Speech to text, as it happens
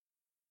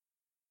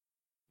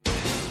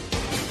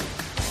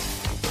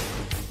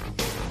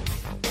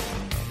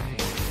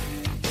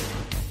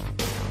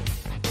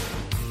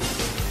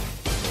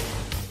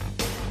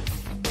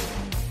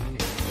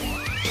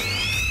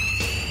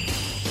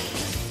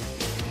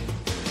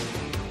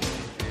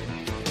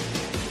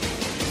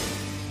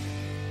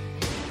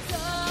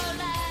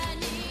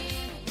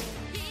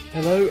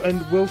Hello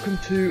and welcome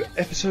to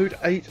episode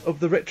 8 of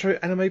the Retro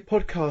Anime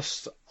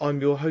Podcast. I'm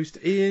your host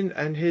Ian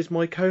and here's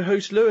my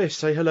co-host Lewis.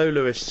 Say hello,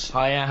 Lewis.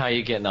 Hiya, how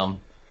you getting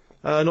on?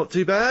 Not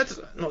too bad,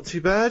 not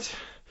too bad.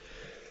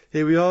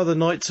 Here we are, the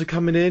nights are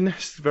coming in.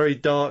 It's very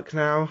dark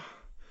now.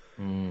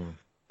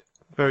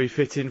 Very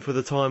fitting for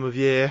the time of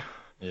year.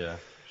 Yeah,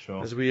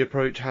 sure. As we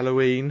approach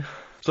Halloween.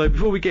 So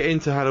before we get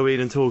into Halloween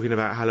and talking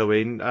about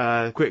Halloween,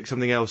 quick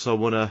something else I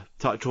want to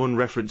touch on,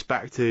 reference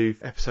back to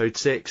episode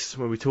 6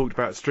 when we talked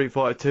about Street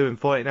Fighter 2 and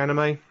fighting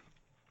anime.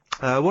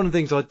 One of the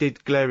things I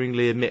did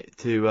glaringly omit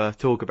to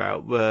talk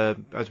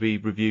about as we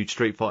reviewed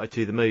Street Fighter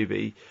 2 the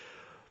movie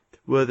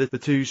were the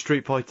two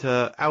Street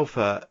Fighter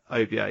Alpha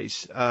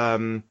OVAs.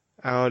 And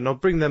I'll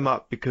bring them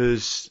up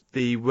because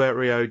the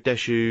Wario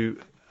Deshu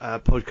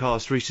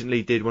podcast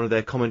recently did one of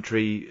their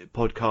commentary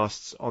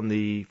podcasts on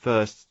the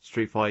first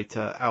Street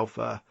Fighter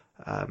Alpha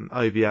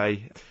OVA,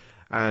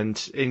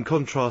 and in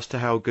contrast to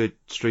how good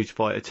Street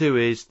Fighter 2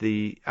 is,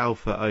 the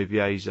Alpha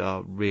OVAs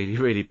are really,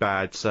 really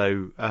bad.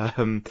 So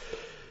I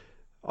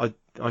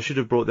should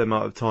have brought them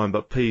out of time,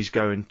 but please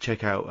go and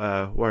check out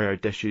Wario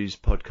Deshu's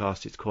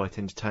podcast. It's quite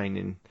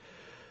entertaining.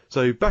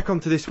 So back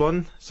onto this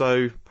one.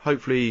 So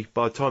hopefully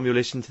by the time you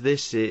listen to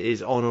this, it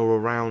is on or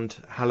around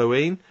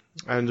Halloween.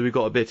 And we've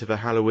got a bit of a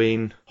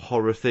Halloween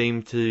horror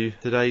theme to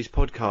today's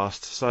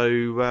podcast. So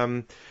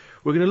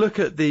we're going to look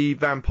at the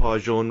vampire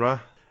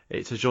genre.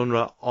 It's a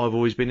genre I've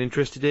always been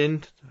interested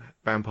in.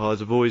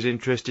 Vampires have always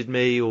interested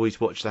me. Always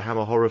watched the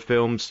Hammer horror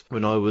films.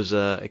 When I was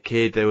a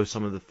kid, they were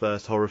some of the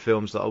first horror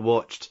films that I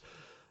watched.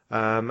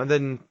 And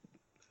then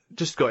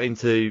just got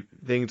into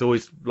things.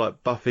 Always,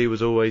 like, Buffy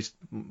was always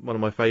one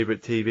of my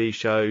favourite TV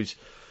shows.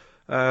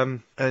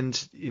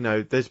 And you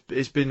know,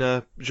 it's been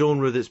a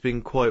genre that's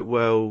been quite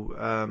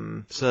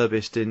well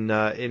serviced in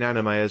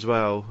anime as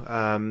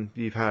well.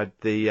 You've had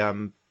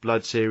the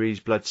Blood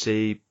series, Blood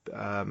Sea,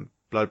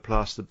 Blood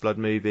Plus, the Blood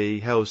movie,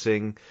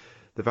 Hellsing,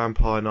 the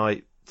Vampire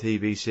Knight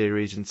TV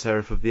series, and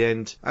Seraph of the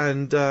End.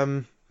 And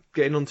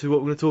getting on to what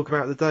we're going to talk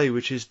about today,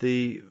 which is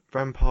the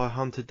Vampire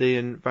Hunter D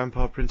and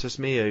Vampire Princess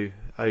Miyu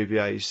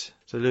OVAs.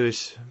 So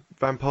Lewis,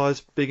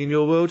 vampires big in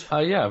your world?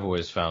 Yeah, I've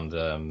always found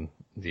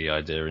the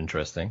idea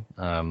interesting.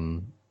 I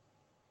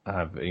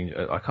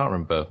can't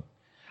remember.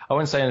 I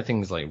won't say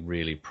anything's like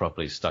really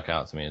properly stuck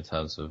out to me in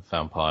terms of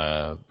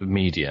vampire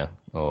media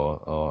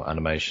or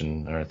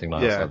animation or anything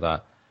like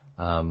that.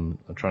 I'm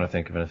trying to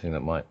think of anything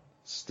that might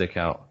stick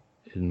out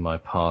in my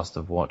past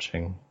of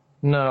watching.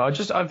 No,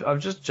 I've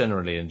just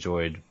generally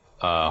enjoyed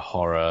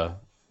horror,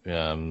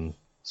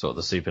 sort of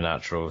the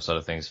supernatural sort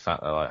of things,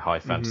 like high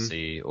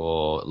fantasy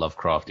or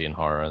Lovecraftian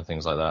horror and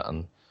things like that.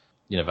 And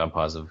you know,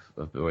 vampires have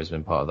always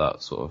been part of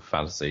that sort of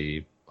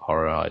fantasy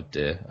horror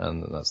idea,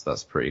 and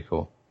that's pretty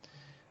cool.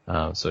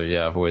 So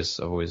yeah, I've always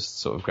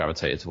sort of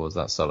gravitated towards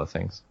that sort of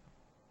things.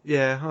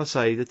 Yeah, I'll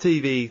say the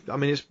TV. I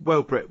mean, it's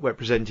well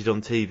represented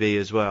on TV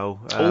as well.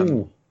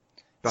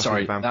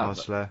 Sorry, Vampire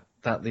Slayer.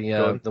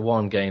 The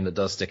one game that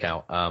does stick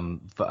out,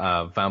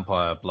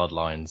 Vampire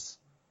Bloodlines,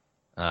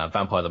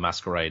 Vampire the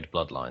Masquerade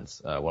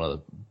Bloodlines, one of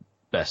the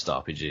best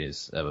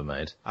RPGs ever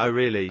made. Oh,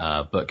 really?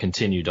 But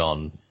continued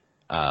on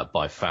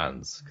by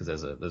fans, because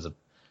there's a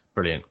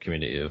brilliant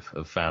community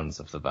of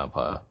fans of the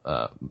Vampire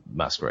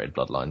Masquerade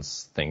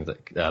Bloodlines thing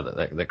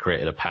that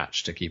created a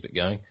patch to keep it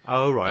going.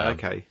 Oh, right,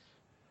 okay.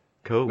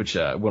 Cool. Which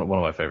one of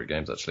my favourite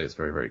games, actually. It's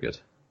very, very good.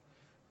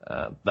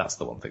 That's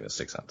the one thing that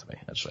sticks out to me,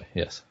 actually.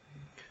 Yes.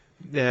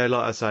 Yeah,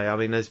 like I say, I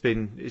mean,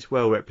 it's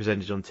well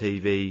represented on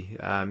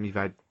TV. You've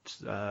had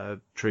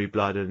True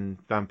Blood and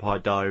Vampire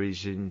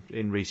Diaries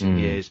in recent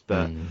years,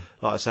 but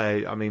like I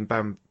say, I mean,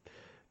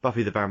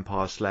 Buffy the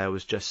Vampire Slayer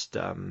was just,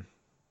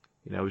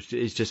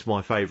 it's just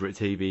my favourite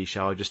TV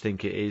show. I just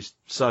think it is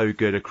so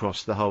good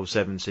across the whole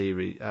 7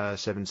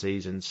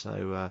 seasons.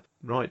 So,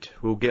 right,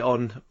 we'll get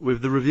on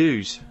with the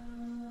reviews.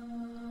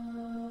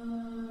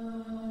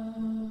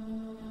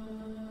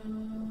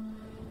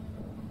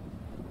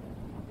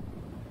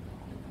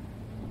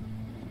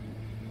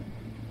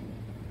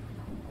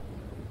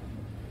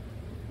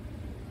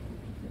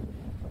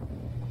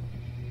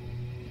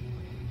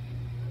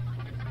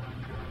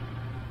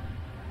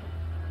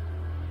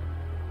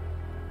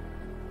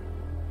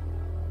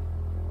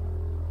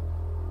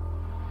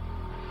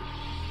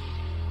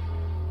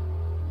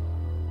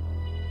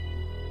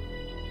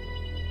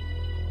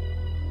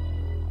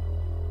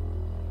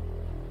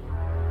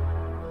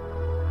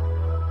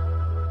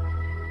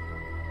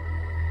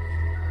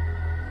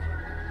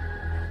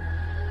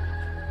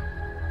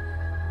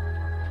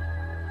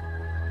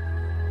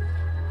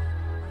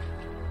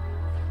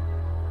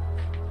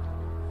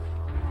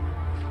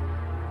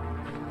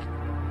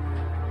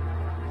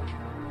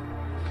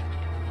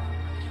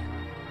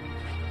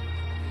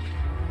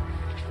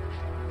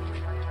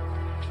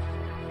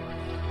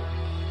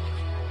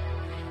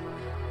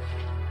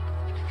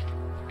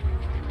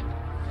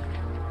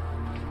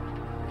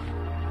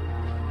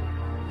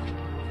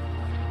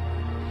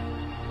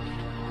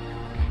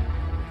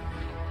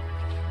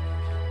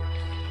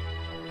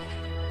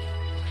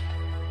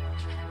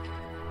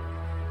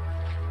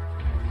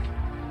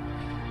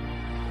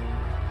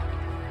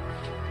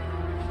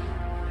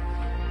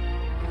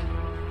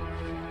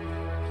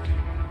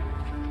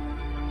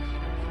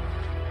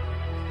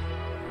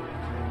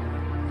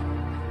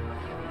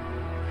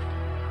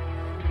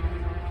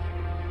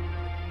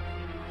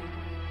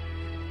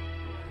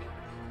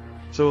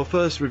 So our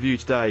first review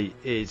today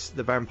is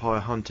the Vampire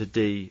Hunter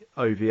D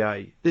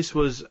OVA. This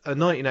was a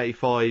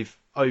 1985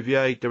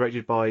 OVA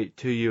directed by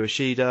Tsuyu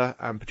Ishida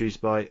and produced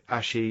by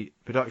Ashi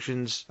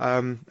Productions.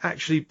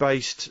 Actually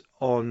based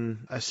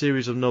on a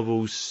series of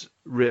novels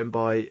written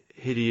by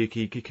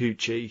Hideyuki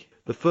Kikuchi.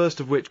 The first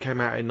of which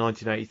came out in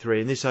 1983,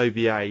 and this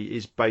OVA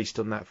is based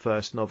on that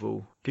first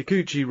novel.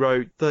 Kikuchi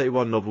wrote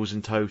 31 novels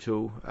in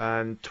total,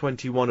 and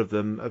 21 of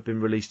them have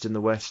been released in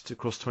the West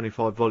across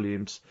 25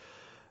 volumes.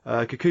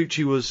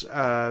 Kikuchi was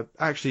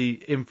actually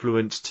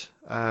influenced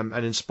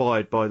and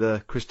inspired by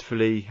the Christopher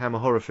Lee Hammer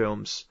horror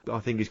films. I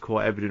think is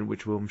quite evident,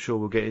 which I'm sure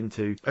we'll get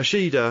into.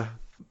 Ishida,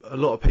 a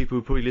lot of people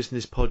who probably listen to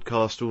this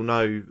podcast will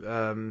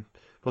know,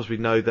 possibly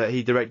know that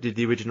he directed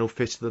the original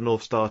Fist of the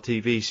North Star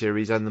TV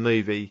series and the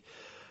movie.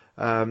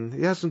 He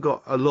hasn't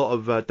got a lot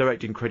of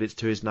directing credits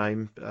to his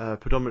name,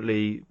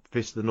 predominantly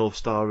Fist of the North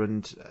Star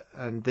and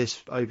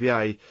this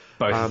OVA.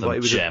 Both of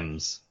them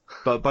gems.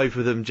 But both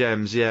of them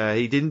gems, yeah.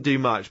 He didn't do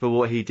much, but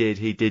what he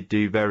did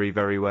do very,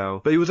 very well.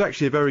 But he was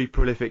actually a very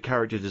prolific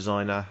character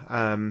designer,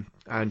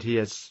 and he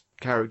has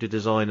character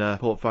designer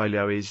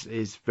portfolio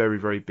is very,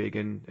 very big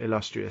and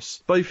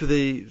illustrious.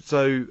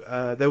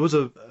 There was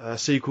a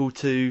sequel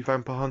to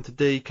Vampire Hunter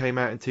D, came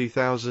out in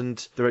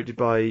 2000, directed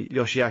by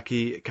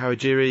Yoshiaki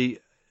Kawajiri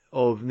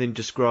of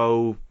Ninja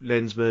Scroll,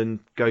 Lensman,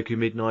 Goku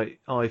Midnight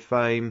Eye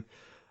fame.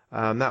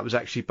 That was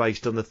actually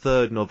based on the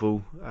third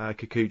novel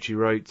Kikuchi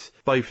wrote.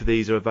 Both of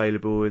these are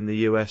available in the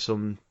US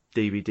on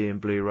DVD and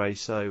Blu-ray,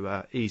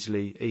 so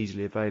easily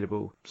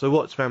available. So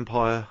what's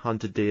Vampire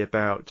Hunter D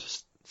about?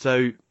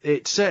 So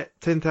it's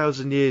set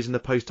 10,000 years in the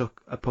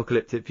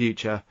post-apocalyptic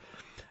future,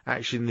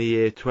 actually in the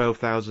year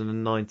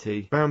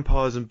 12,090.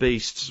 Vampires and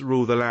beasts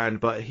rule the land,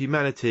 but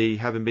humanity,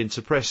 having been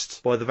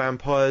suppressed by the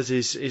vampires,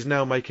 is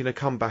now making a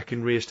comeback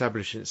and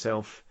re-establishing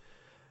itself.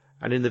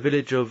 And in the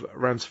village of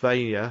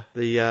Ramsvania,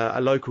 a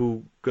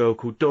local girl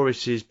called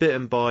Doris is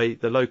bitten by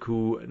the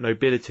local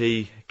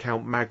nobility,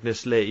 Count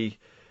Magnus Lee,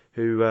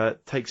 who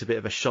takes a bit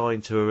of a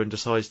shine to her and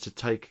decides to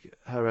take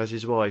her as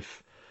his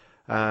wife.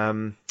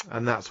 And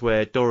that's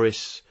where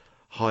Doris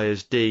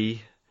hires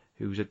Dee,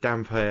 who's a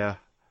vampire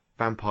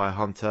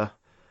hunter,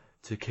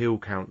 to kill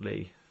Count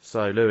Lee.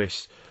 So,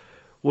 Lewis,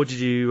 what did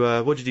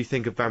you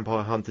think of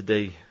Vampire Hunter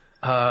D?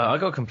 I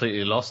got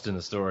completely lost in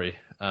the story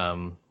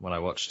when I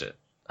watched it.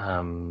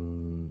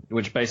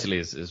 Which basically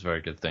is a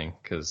very good thing,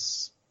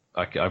 because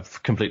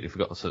I've completely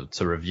forgot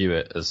to review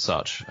it as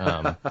such.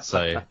 On that That's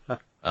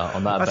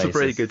basis, a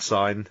pretty good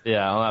sign.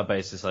 Yeah, on that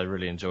basis, I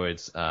really enjoyed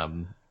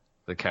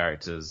the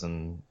characters,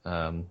 and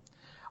I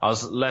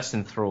was less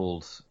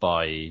enthralled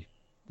by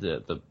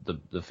the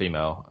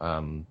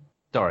female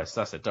Doris.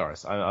 That's it,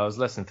 Doris. I was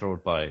less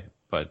enthralled by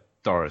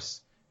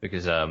Doris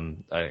because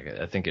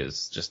I think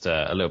it's just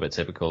a little bit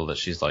typical that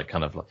she's like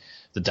kind of like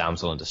the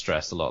damsel in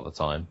distress a lot of the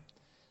time.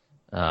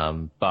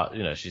 But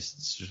you know, she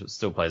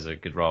still plays a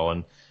good role,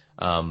 and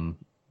I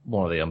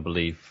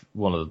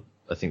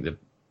think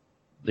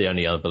the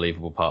only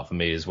unbelievable part for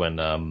me is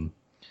when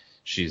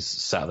she's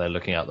sat there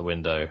looking out the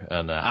window,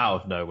 and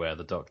out of nowhere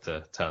the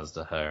doctor turns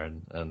to her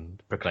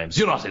and proclaims,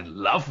 "You're not in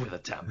love with a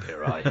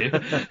Tampere, are you?"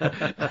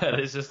 And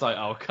it's just like,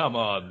 oh, come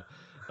on.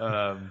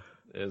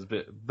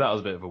 That was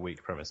a bit of a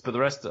weak premise, but the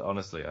rest,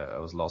 honestly, I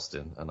was lost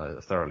in, and I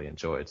thoroughly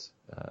enjoyed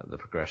the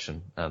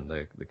progression and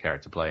the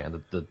character play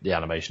and the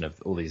animation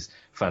of all these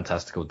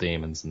fantastical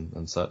demons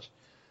and such.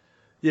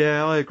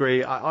 Yeah, I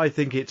agree. I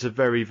think it's a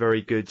very,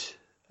 very good.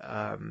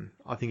 I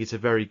think it's a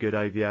very good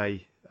OVA.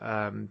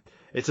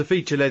 It's a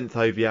feature-length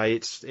OVA.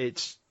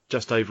 It's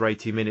just over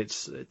 80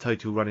 minutes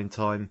total running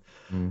time.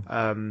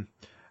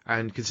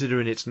 And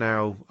considering it's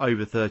now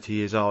over 30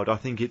 years old, I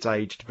think it's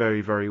aged very,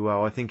 very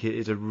well. I think it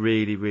is a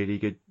really, really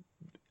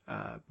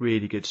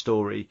good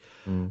story,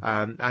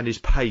 and is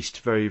paced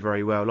very,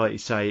 very well. Like you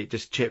say, it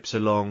just chips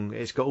along.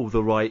 It's got all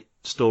the right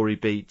story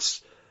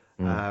beats.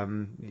 You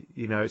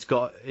know, it's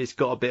got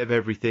a bit of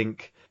everything.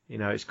 You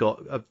know, it's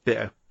got a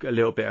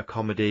little bit of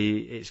comedy.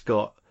 It's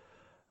got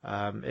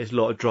a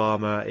lot of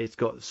drama. It's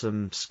got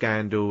some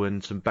scandal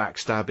and some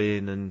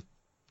backstabbing and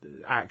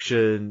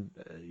action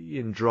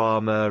and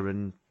drama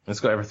and. It's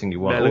got everything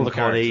you want.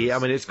 Melancholy. I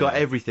mean, it's got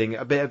everything,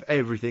 a bit of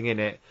everything in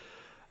it.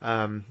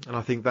 And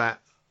I think that,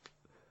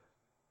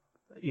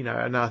 you know,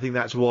 and I think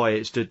that's why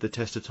it stood the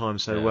test of time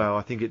so well.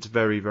 I think it's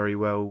very, very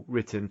well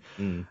written.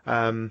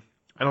 And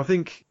I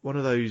think one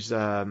of those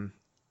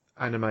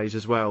animes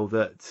as well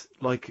that,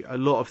 like a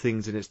lot of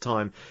things in its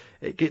time,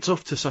 it gets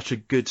off to such a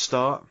good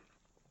start.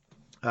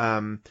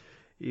 You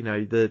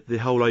know, the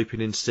whole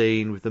opening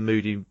scene with the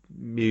moody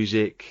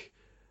music.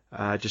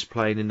 Just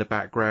playing in the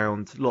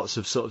background, lots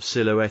of sort of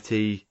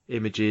silhouette-y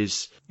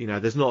images. You know,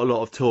 there's not a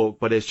lot of talk,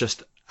 but it's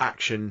just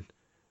action,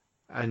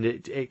 and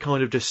it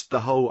kind of just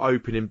the whole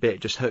opening bit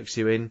just hooks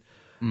you in.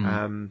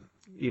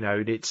 You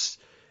know, it's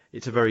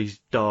a very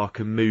dark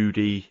and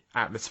moody,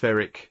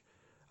 atmospheric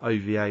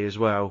OVA as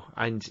well,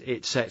 and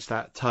it sets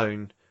that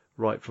tone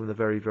right from the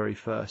very, very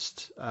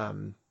first.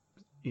 You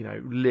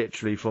know,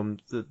 literally from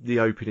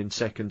the opening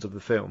seconds of the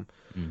film.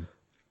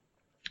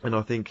 And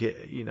I think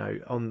it, you know,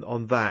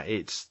 on that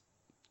it's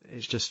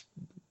it's just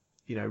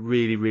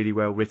really, really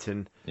well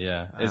written.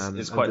 Yeah,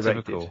 it's quite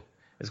typical.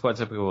 It's quite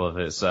typical of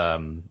its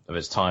time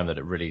that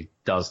it really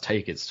does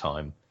take its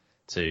time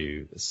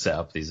to set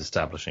up these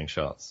establishing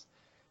shots.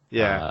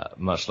 Yeah,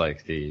 much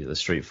like the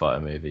Street Fighter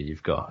movie,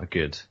 you've got a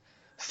good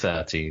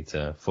 30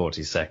 to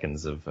 40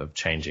 seconds of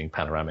changing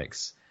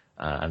panoramics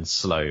and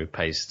slow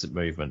paced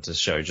movement to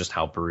show just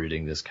how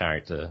brooding this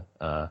character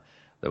that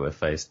we're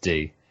faced,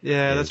 D.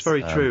 Yeah, that's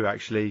very true.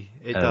 Actually,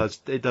 it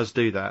does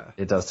do that.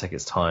 It does take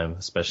its time,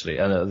 especially,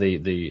 and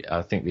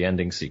I think the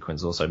ending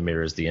sequence also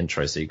mirrors the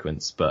intro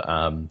sequence,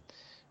 but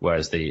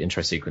whereas the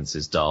intro sequence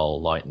is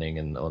dull, lightning,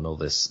 and all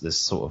this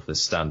sort of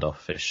this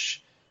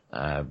standoffish,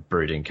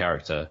 brooding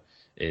character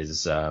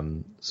is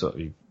sort of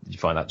you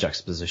find that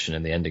juxtaposition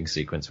in the ending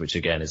sequence, which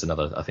again is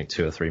another, I think,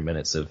 2 or 3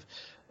 minutes of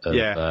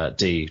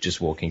D just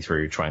walking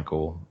through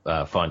tranquil,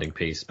 finding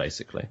peace,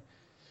 basically.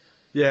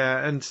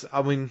 Yeah, and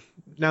I mean,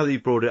 now that you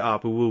brought it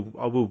up, I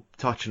will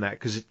touch on that,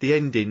 because the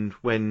ending,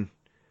 when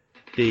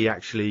D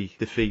actually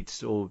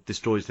defeats or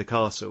destroys the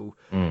castle,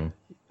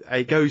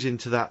 it goes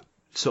into that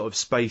sort of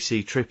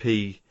spacey,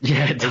 trippy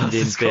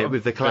ending bit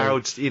with the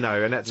clouds,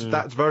 and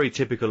that's very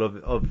typical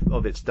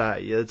of its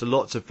day. There's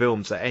lots of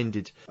films that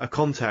ended. A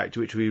Contact,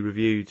 which we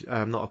reviewed,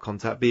 not A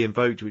Contact, Be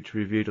Invoked, which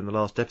we reviewed on the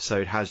last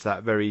episode, has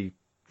that very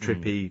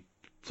trippy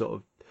sort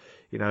of,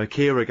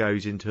 Akira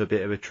goes into a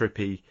bit of a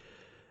trippy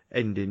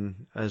ending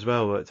as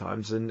well at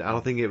times, and I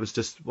think it was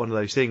just one of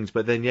those things.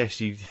 But then yes,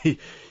 you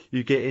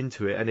get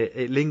into it, and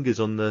it lingers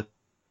on the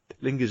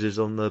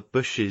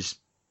bushes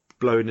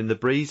blowing in the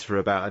breeze for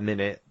about a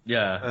minute.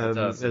 Yeah, it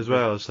does as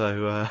well.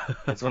 So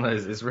it's one of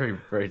those. It's very,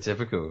 very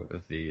typical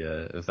of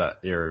of that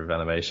era of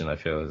animation. I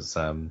feel is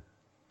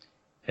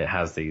it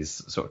has these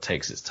sort of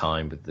takes its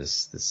time with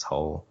this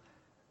whole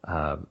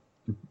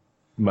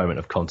moment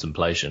of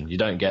contemplation. You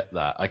don't get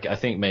that. I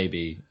think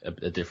maybe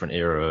a different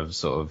era of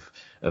sort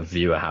of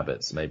viewer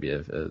habits, maybe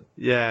it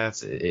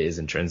is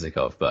intrinsic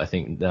of. But I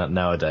think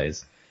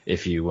nowadays,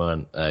 if you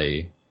weren't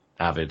a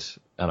avid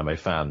anime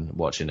fan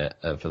watching it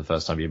for the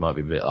first time, you might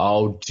be a bit,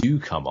 do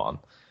come on.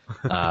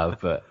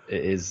 But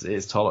it's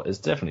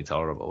definitely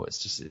tolerable. It's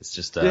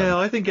just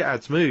I think it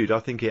adds mood. I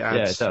think it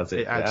adds. Yeah, it does.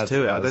 It adds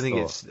to it. I don't think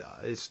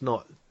it's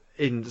not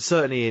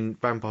certainly in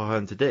Vampire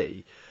Hunter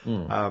D.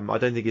 I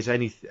don't think it's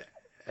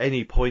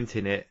any point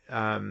in it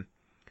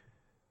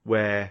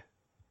where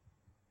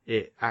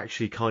it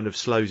actually kind of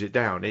slows it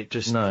down. It's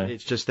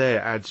just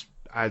there. It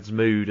adds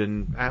mood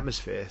and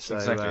atmosphere. So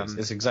exactly,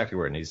 it's exactly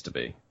where it needs to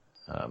be,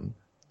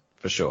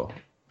 for sure.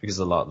 Because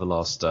the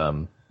last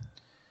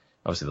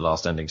obviously the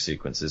last ending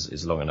sequence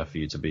is long enough for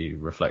you to be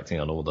reflecting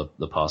on all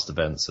the past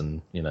events,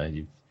 and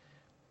you've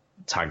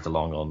tagged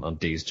along on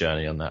Dee's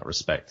journey on that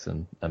respect,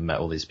 and met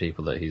all these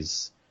people that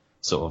he's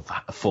sort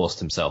of forced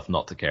himself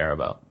not to care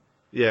about.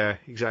 Yeah,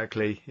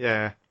 exactly.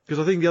 Yeah, because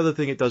I think the other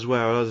thing it does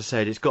well, as I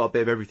said, it's got a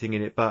bit of everything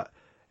in it, but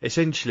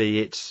essentially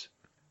it's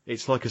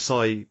like a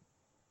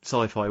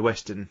sci-fi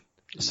western.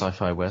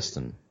 Sci-fi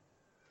western.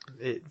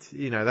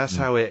 That's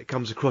how it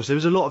comes across. There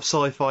was a lot of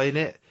sci-fi in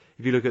it.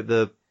 If you look at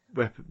the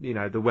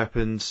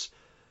weapons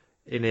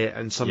in it,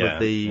 and some of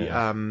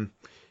the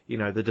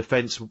the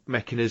defense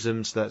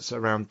mechanisms that's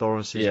around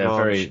Dorrance's ranch.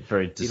 very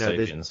very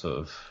dystopian sort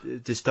of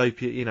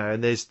dystopia.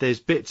 And there's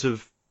bits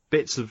of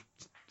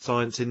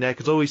science in there,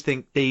 because I always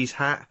think Dee's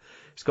hat,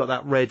 it's got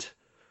that red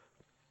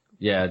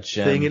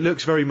thing. It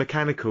looks very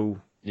mechanical.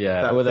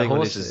 Yeah, well, the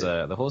horses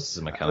are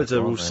mechanical.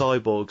 They're all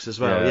cyborgs as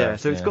well. Yeah,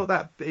 so it's got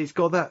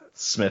that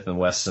Smith and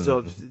Wesson.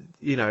 Sort of,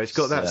 it's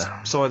got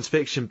that science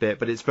fiction bit,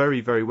 but it's very,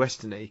 very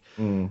westerny.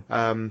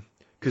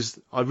 Because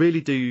I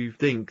really do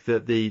think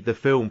that the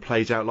film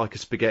plays out like a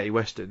spaghetti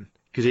western,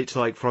 because it's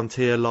like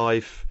frontier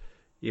life,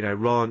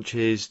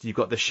 ranches. You've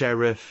got the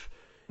sheriff.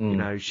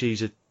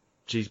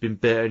 She's been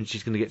bitten.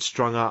 She's going to get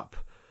strung up.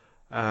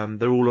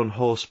 They're all on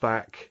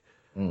horseback.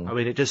 I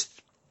mean,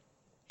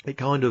 it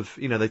kind of,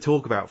 they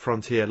talk about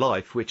frontier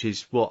life, which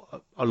is what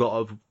a lot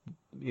of,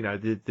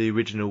 the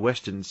original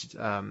westerns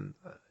are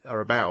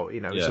about.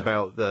 It's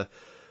about the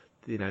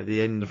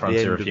end, the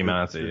frontier of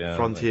humanity,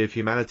 frontier of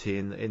humanity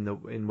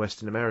in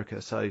Western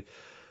America. So,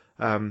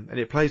 and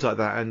it plays like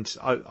that. And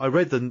I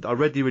read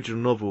the original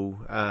novel,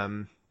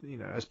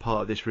 as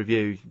part of this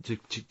review to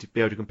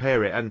be able to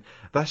compare it, and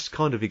that's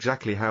kind of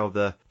exactly how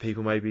the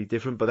people may be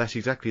different, but that's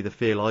exactly the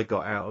feel I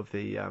got out of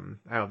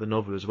the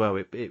novel as well.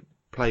 It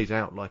plays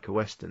out like a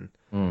western.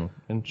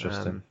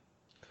 Interesting.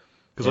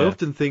 Because I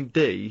often think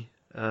D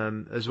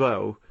as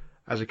well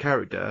as a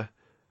character,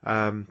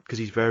 because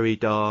he's very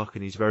dark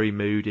and he's very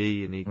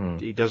moody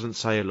and he doesn't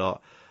say a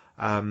lot,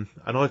 and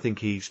I think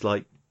he's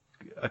like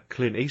a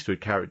Clint Eastwood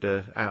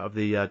character out of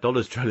the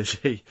Dollars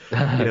trilogy.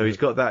 He's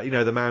got that,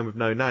 the man with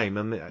no name,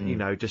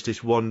 and just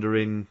this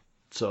wandering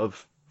sort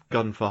of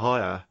gun for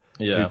hire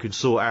who can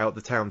sort out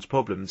the town's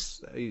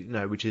problems,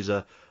 which is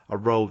a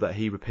role that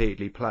he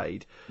repeatedly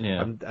played.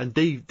 And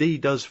D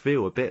does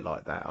feel a bit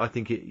like that. I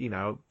think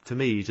to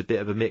me he's a bit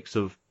of a mix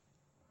of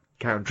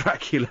Count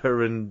Dracula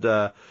and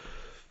the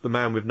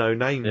man with no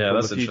name from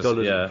a few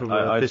dollars, from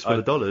a fistful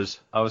of dollars.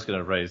 I was going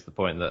to raise the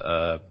point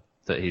that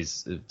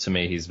that to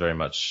me, he's very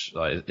much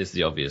like, it's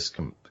the obvious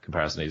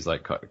comparison. He's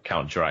like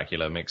Count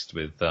Dracula mixed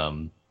with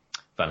Van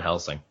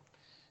Helsing.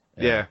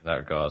 Yeah. In that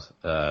regard.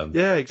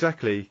 Yeah,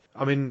 exactly.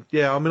 I mean,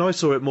 I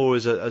saw it more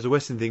as a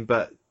Western thing,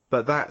 but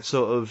that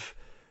sort of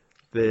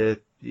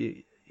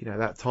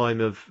that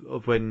time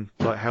of when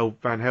like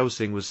Van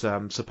Helsing was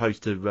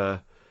supposed to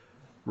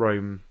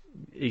roam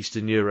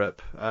Eastern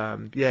Europe.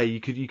 You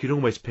could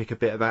almost pick a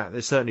bit of that.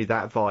 There's certainly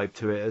that vibe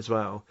to it as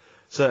well.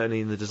 Certainly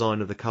in the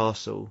design of the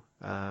castle,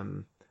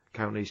 Count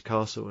Lee's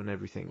castle and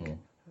everything. Yeah.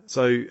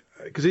 So,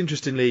 because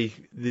interestingly,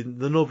 the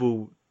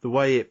novel, the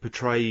way it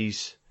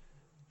portrays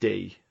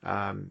Dee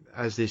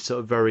as this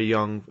sort of very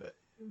young,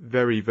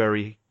 very,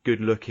 very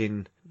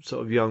good-looking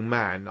sort of young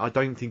man, I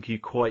don't think you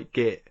quite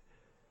get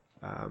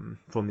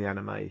from the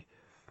anime.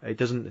 It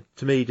doesn't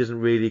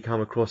really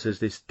come across as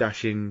this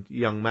dashing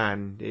young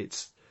man.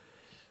 It's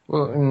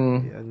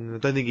and I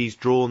don't think he's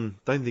drawn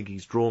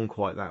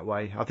quite that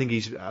way. I think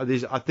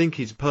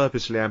he's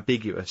purposely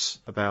ambiguous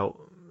about.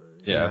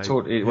 Yeah,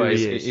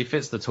 he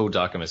fits the tall,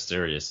 dark, and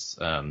mysterious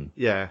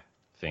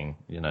thing,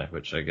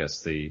 which I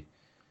guess the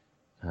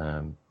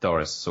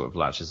Doris sort of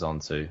latches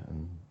onto,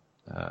 and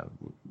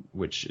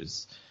which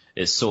is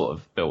sort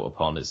of built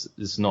upon.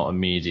 It's not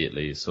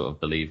immediately sort of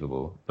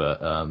believable,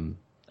 but and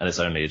it's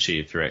only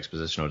achieved through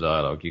expositional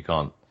dialogue. You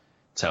can't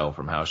tell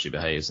from how she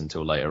behaves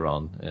until later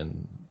on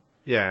in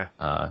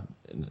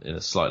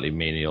a slightly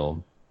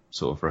menial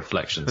sort of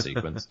reflection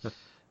sequence.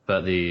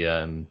 But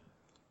I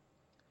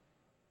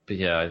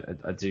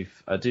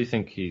do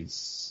think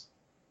he's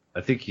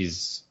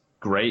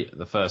great.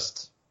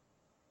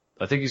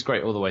 I think he's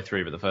great all the way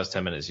through, but the first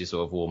 10 minutes you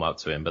sort of warm up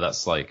to him. But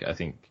that's like, I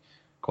think,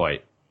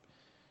 quite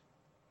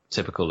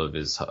typical of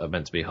his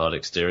meant to be hard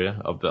exterior.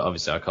 But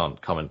obviously I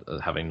can't comment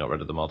having not read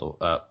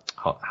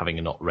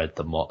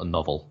the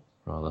novel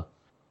rather.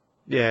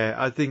 Yeah,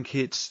 I think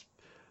it's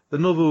the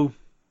novel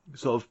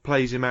sort of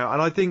plays him out,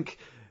 and I think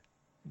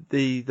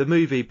the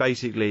movie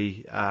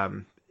basically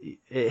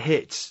it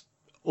hits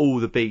all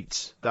the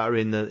beats that are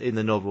in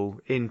the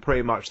novel in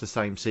pretty much the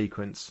same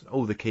sequence,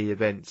 all the key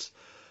events.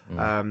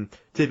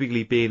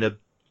 Typically being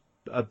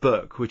a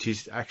book, which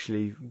is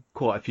actually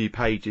quite a few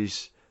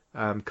pages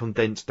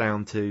condensed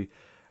down to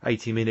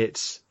 80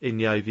 minutes in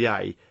the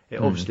OVA, it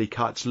obviously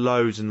cuts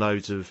loads and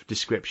loads of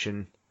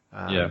description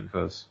of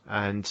course,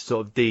 and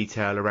sort of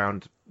detail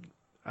around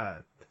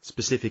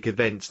specific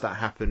events that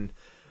happen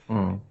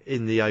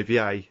in the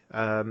OVA.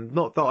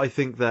 Not that I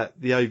think that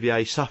the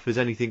OVA suffers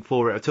anything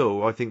for it at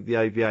all. I think the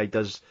OVA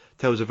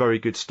tells a very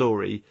good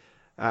story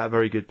at a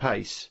very good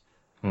pace,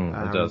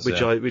 it does,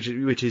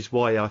 which is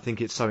why I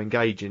think it's so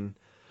engaging.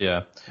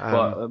 Yeah,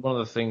 well, one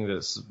of the things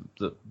that's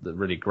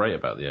really great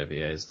about the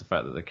OVA is the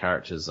fact that the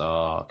characters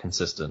are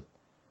consistent.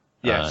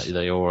 Yes,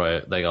 they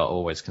are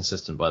always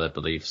consistent by their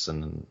beliefs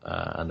and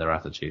their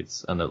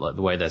attitudes, and that, like,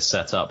 the way they're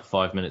set up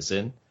 5 minutes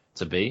in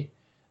to be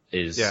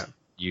is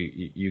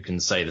you can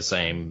say the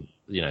same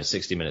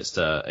 60 minutes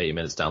to 80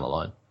 minutes down the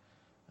line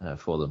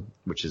for them,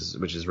 which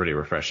is really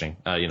refreshing.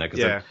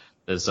 Because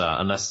there's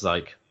unless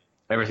like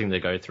everything they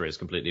go through is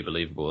completely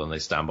believable and they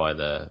stand by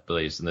their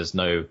beliefs, and there's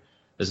no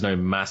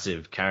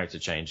massive character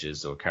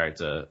changes or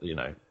character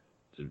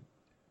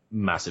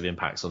massive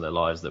impacts on their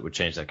lives that would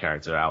change their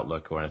character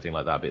outlook or anything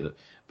like that.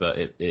 But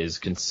it is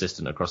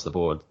consistent across the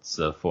board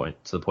to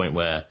the point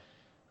where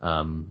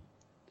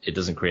it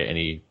doesn't create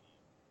any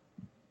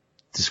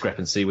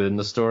discrepancy within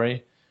the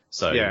story.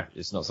 So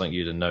it's not something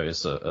you'd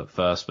notice at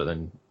first, but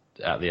then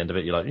at the end of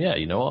it, you're like, yeah,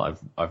 you know what?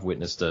 I've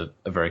witnessed a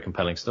very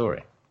compelling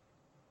story.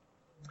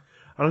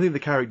 And I think the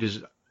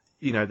characters,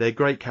 they're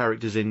great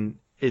characters in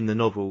the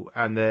novel,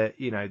 and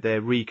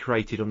they're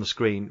recreated on the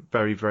screen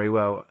very, very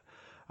well.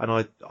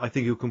 And I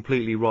think you're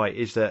completely right,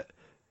 is that,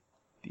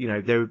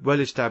 they're well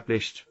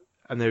established,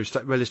 and they're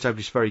well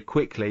established very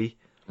quickly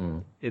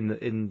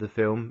in the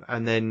film,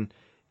 and then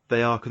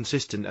they are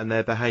consistent, and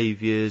their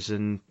behaviours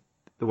and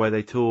the way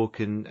they talk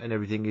and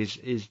everything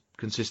is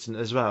consistent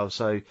as well.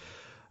 So,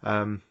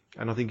 and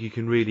I think you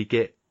can really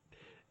get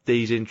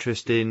Dee's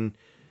interest in,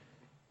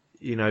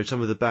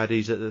 some of the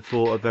baddies that the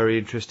Fort are very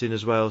interesting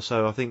as well.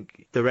 So I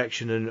think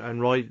direction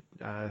and right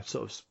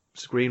sort of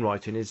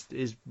screenwriting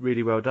is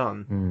really well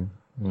done.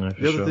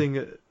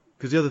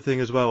 The other thing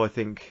as well I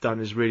think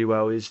done is really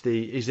well is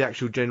the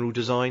actual general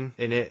design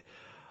in it.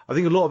 I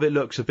think a lot of it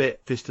looks a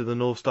bit Fist of the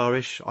North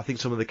Star-ish. I think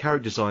some of the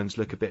character designs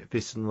look a bit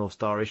Fist of the North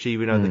Star-ish,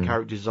 even though the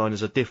character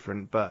designers are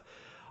different. But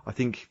I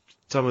think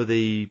some of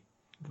the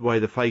way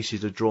the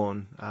faces are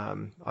drawn,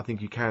 I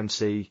think you can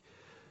see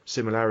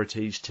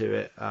similarities to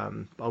it. I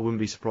wouldn't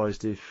be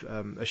surprised if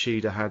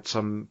Ashida had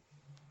some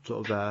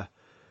sort of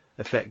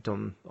effect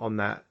on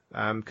that.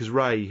 Because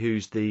Ray,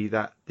 who's the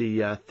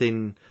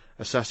thin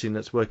assassin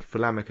that's working for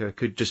Lamika,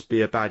 could just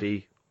be a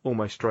baddie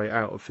almost straight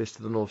out of Fist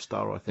of the North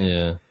Star, I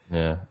think.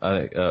 Yeah. I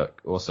think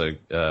also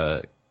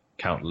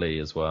Count Lee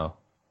as well.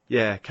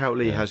 Yeah, Count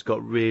Lee has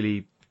got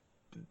really...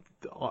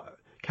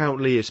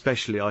 Count Lee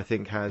especially, I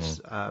think,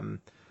 has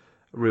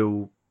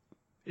real...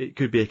 It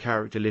could be a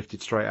character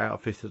lifted straight out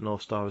of Fist of the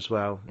North Star as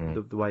well,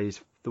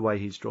 the way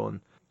he's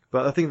drawn.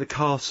 But I think the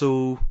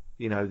castle,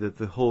 you know,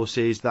 the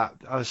horses, that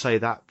I say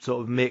that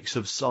sort of mix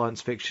of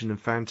science fiction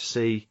and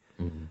fantasy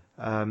in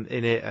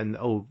it, and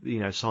all, you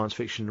know, science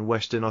fiction and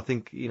western, I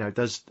think, you know,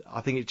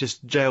 I think it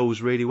just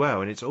gels really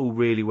well, and it's all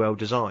really well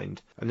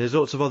designed. And there's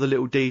lots of other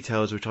little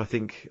details which I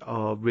think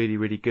are really,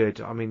 really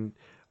good. I mean,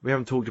 we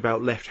haven't talked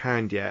about Left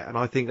Hand yet, and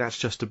I think that's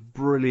just a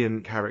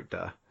brilliant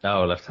character.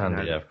 Oh, Left Hand, You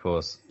know, yeah, of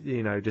course.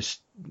 You know,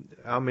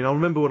 I mean, I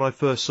remember when I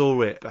first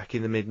saw it back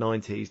in the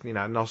mid-90s, you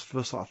know, and I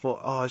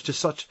thought, oh, it's just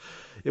such,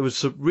 it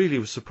was really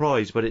was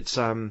surprised, but it's,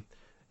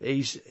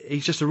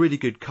 he's just a really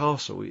good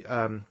castle.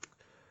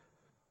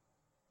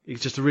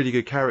 He's just a really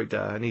good character,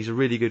 and he's a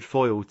really good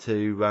foil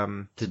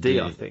to Dee,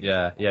 I think.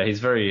 Yeah, he's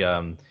very,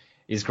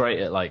 he's great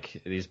at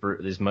like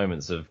these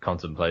moments of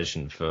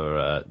contemplation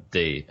for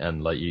Dee,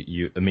 and like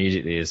you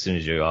immediately, as soon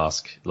as you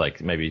ask,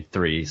 like maybe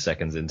 3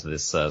 seconds into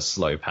this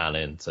slow pan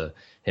into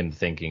him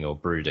thinking or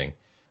brooding,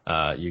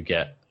 you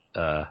get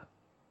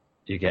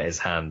his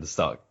hand to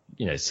start,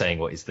 you know, saying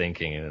what he's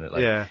thinking, and it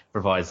like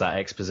provides that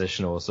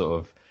expositional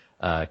sort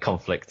of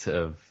conflict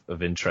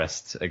of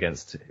interest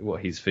against what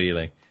he's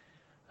feeling.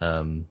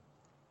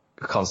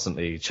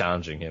 Constantly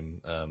challenging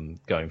him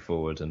going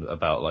forward, and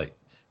about like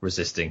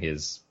resisting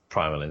his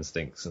primal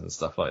instincts and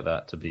stuff like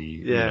that to be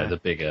you know, the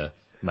bigger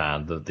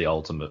man, the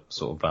ultimate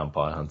sort of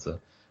vampire hunter,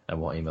 and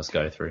what he must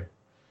go through.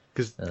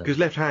 Because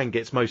Left Hand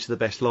gets most of the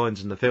best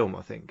lines in the film,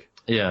 I think.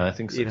 Yeah, I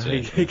think so, you know, too.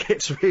 He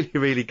gets really,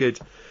 really good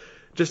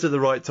just at the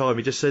right time.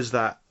 He just says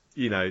that,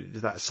 you know,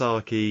 that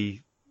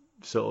sarky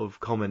sort of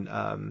comment,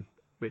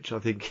 which I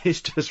think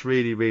is just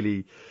really,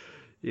 really,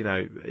 you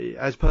know,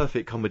 has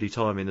perfect comedy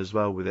timing as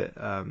well with it.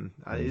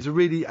 It's a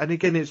really, and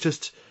again, it's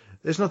just,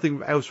 there's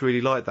nothing else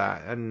really like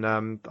that. And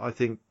I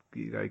think,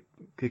 you know,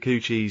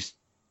 Kikuchi's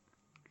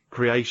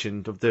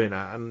creation of doing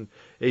that, and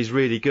he's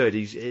really good.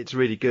 It's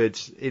really good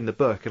in the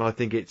book, and I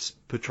think it's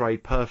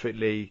portrayed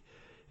perfectly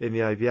in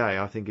the OVA.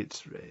 I think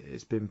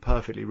it's been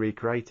perfectly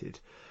recreated.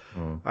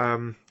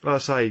 Like I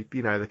say,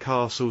 you know, the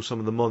castle, some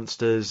of the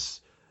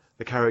monsters,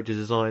 the character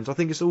designs, I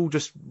think it's all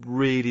just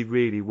really,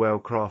 really well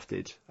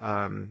crafted,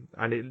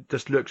 and it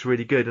just looks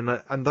really good.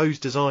 And those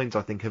designs,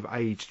 I think, have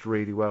aged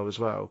really well as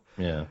well.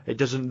 Yeah, it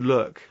doesn't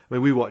look. I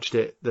mean, we watched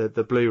it, the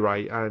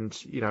Blu-ray, and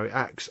you know, it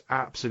acts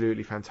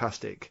absolutely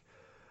fantastic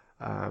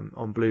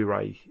on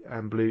Blu-ray,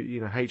 and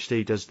you know,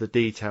 HD does the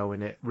detail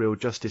in it real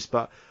justice.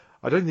 But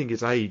I don't think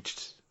it's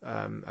aged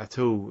at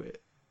all.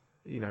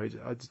 You know,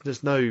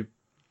 there's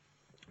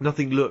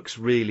nothing looks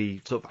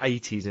really sort of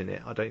 80s in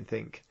it, I don't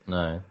think.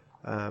 No.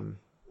 And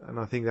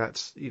I think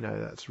that's, you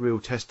know, that's real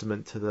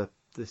testament to the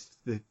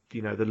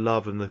you know, the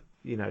love and the,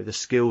 you know, the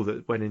skill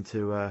that went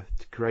into to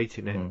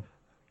creating it.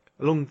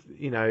 Along,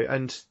 you know,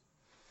 and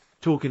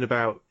talking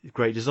about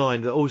great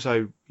design, that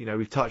also, you know,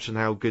 we've touched on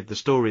how good the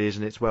story is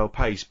and it's well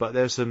paced, but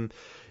there's some,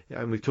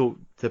 and we've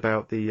talked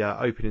about the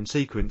opening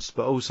sequence,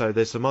 but also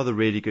there's some other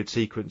really good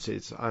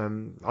sequences.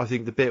 I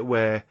think the bit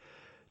where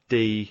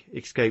Dee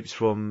escapes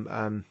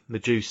from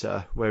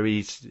Medusa, where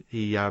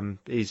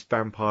his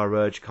vampire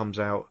urge comes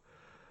out.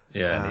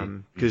 Yeah.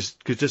 Because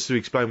just to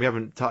explain, we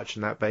haven't touched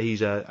on that, but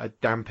he's a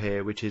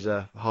Dhampir, which is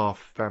a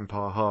half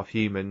vampire, half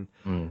human.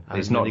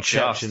 He's not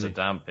just a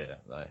Dhampir,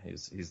 though.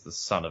 He's the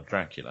son of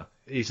Dracula.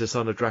 He's the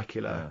son of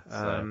Dracula. Yeah,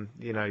 so.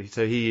 You know,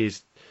 so he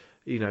is,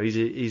 you know,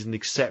 he's an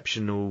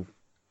exceptional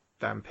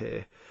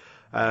Dhampir.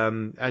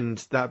 And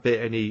that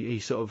bit, and he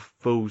sort of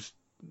falls,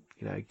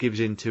 you know, gives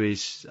into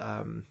his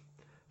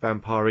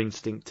vampire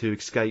instinct to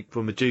escape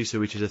from Medusa,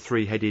 which is a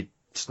 3-headed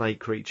snake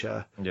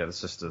creature. Yeah, the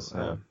sisters.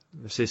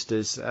 The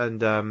sisters,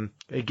 and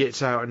he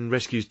gets out and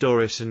rescues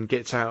Doris, and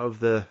gets out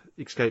of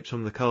escapes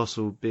from the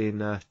castle,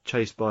 being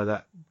chased by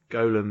that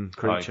golem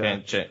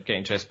creature.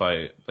 Getting chased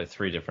by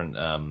 3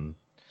 different.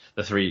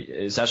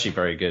 It's actually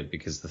very good,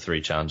 because the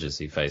 3 challenges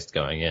he faced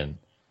going in,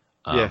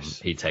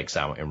 he takes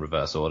out in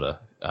reverse order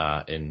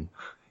in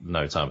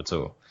no time at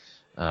all.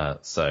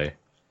 So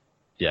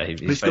yeah,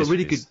 he's got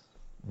really good.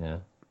 Yeah.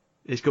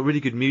 It's got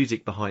really good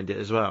music behind it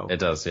as well. It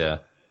does, yeah.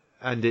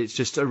 And it's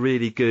just a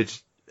really good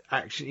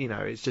action, you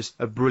know, it's just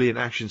a brilliant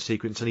action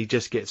sequence, and he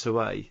just gets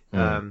away.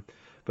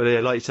 But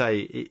yeah, like you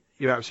say,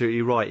 you're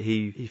absolutely right.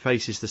 He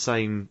faces the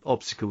same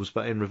obstacles,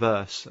 but in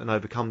reverse, and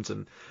overcomes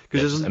them.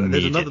 Because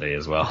there's another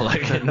as well,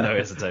 like no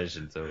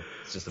hesitation. So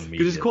it's just immediate.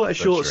 Because it's quite a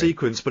short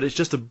sequence, but it's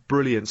just a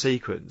brilliant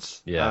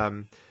sequence. Yeah.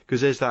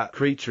 Because there's that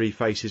creature he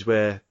faces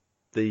where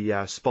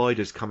the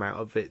spiders come out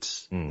of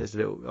its there's a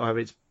little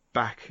its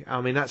back.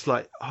 I mean, that's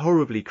like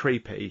horribly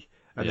creepy.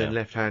 And then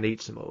Left Hand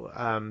eats them all.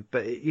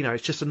 But you know,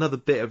 it's just another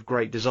bit of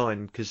great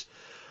design, because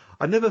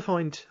I never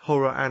find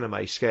horror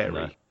anime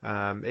scary.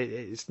 No.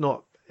 It's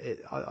not.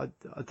 I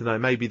don't know.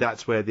 Maybe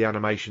that's where the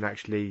animation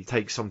actually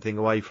takes something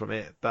away from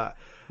it. But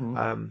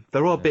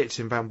there are bits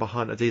in Vampire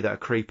Hunter D that are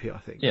creepy, I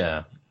think.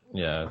 Yeah.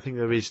 I think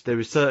there is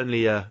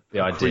certainly a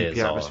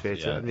creepy atmosphere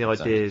to it, and the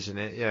ideas in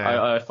it.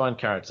 Yeah. I find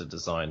character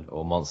design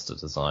or monster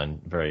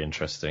design very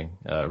interesting.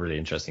 Really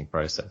interesting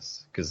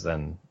process, because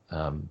then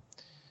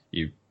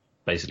you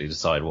basically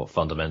decide what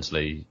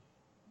fundamentally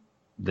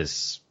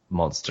this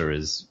monster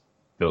is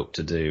built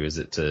to do? Is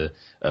it to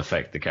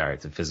affect the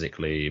character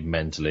physically,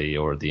 mentally,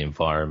 or the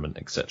environment,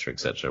 etc.,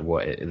 etc.?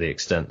 What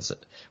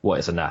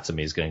its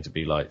anatomy is going to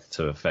be like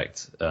to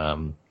affect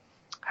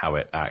how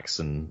it acts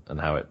and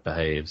how it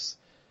behaves.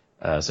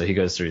 So he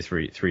goes through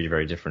three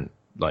very different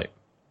like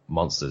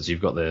monsters.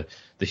 You've got the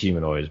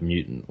humanoid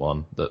mutant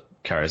one that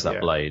carries that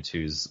blade,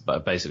 who's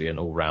basically an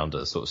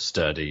all-rounder, sort of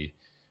sturdy,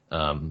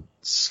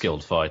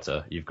 skilled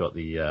fighter. You've got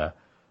the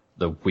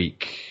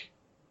weak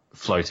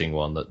floating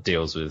one that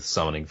deals with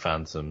summoning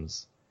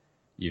phantoms.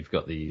 You've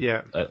got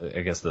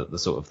I guess the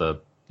sort of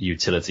the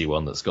utility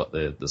one that's got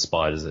the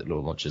spiders it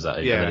launches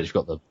at you. And then you've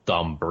got the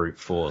dumb brute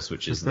force,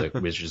 which is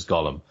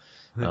Gollum.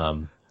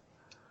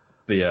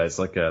 But yeah, it's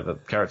like the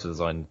character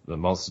design, the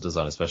monster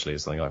design especially,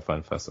 is something I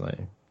find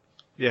fascinating.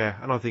 Yeah,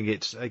 and I think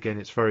it's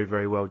very,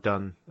 very well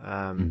done.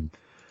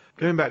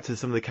 Going back to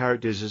some of the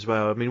characters as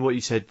well, I mean, what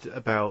you said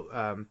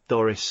about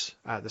Doris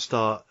at the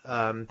start,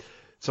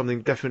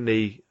 something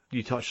definitely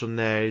you touched on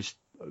there is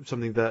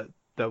something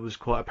that was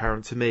quite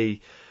apparent to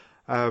me.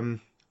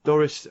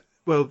 Doris,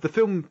 well, the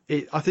film,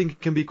 I think,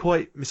 can be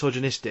quite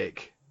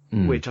misogynistic,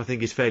 which I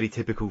think is fairly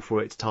typical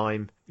for its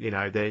time. You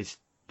know, there's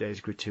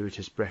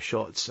gratuitous breast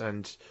shots,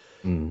 and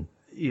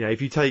you know,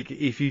 if you take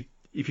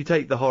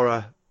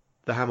the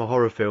Hammer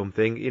horror film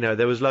thing, you know,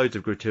 there was loads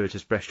of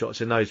gratuitous breast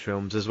shots in those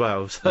films as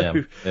well.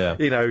 So,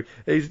 you know,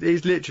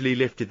 he's literally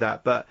lifted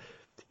that. But,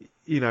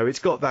 you know, it's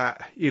got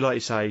that, like you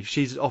say,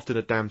 she's often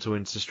a damsel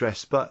in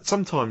distress, but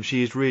sometimes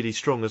she is really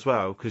strong as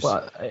well, because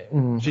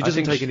she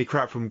doesn't take any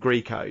crap from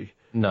Grieco.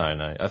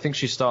 No. I think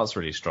she starts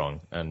really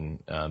strong, and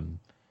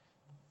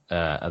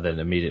then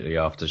immediately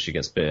after she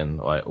gets bitten,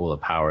 like, all the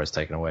power is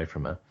taken away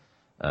from her.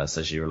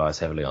 So she relies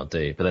heavily on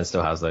D, but then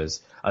still has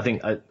those. I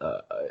think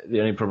the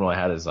only problem I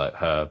had is like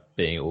her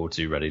being all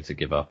too ready to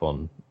give up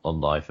on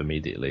life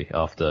immediately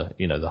after,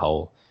 you know, the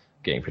whole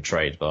getting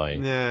betrayed by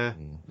the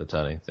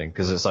turning thing.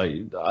 Because it's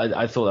like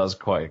I thought that was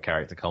quite a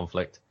character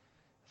conflict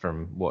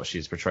from what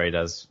she's portrayed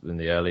as at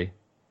the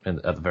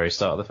very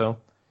start of the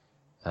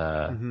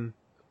film.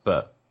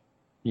 But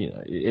you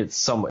know,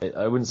 it's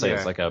I wouldn't say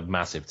it's like a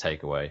massive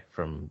takeaway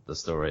from the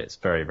story. It's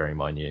very, very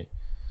minute,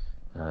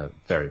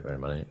 very, very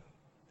minute.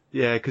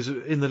 Yeah, because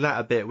in the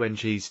latter bit when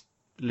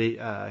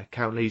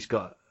Count Lee's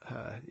got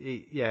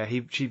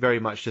she very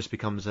much just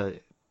becomes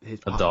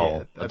his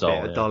puppet, a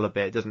doll a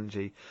bit, doesn't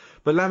she?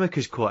 But Lamech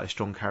is quite a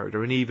strong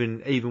character, and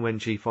even when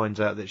she finds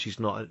out that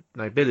she's not a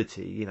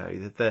nobility, you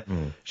know,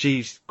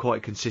 she's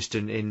quite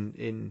consistent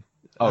in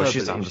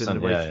she's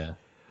 100%,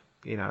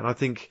 you know, and I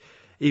think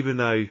even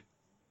though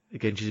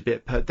again she's a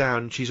bit put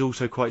down, she's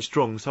also quite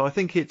strong. So I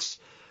think it's,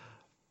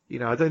 you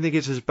know, I don't think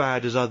it's as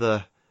bad as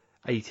other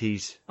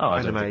 80s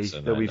anime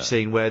that we've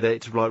seen where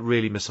it's like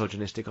really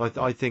misogynistic.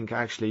 I think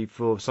actually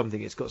for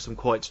something it's got some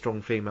quite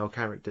strong female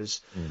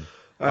characters.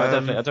 I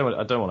don't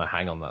want to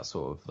hang on that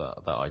sort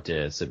of that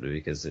idea simply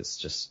because it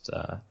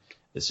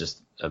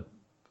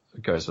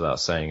goes without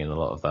saying in a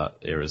lot of that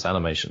era's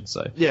animation.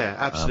 So yeah,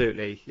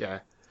 absolutely,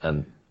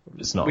 and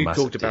it's not. We've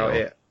talked about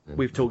it.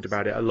 We've talked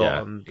about it a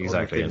lot on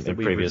exactly in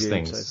previous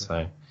things.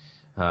 So,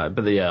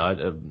 but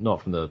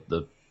not from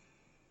the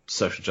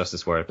social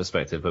justice warrior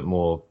perspective, but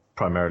more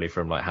primarily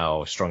from like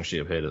how strong she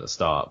appeared at the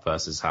start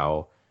versus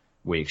how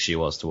weak she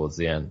was towards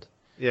the end.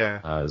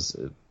 As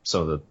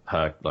some of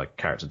her like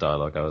character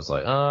dialogue, I was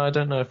like, I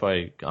don't know if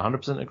I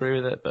 100% agree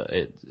with it, but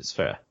it's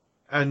fair.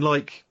 And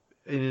like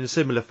in a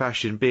similar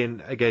fashion,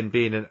 being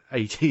an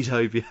 80s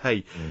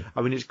OVA,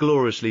 I mean, it's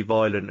gloriously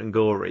violent and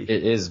gory.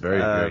 It is very,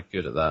 very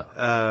good at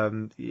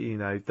that. You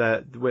know,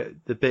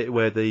 the bit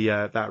where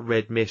that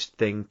red mist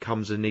thing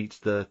comes and eats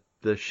the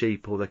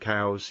sheep or the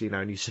cows, you know,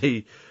 and you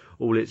see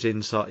all its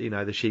inside, you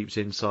know, the sheep's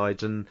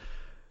insides, and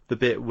the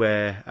bit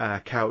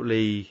where Count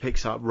Lee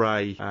picks up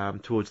Ray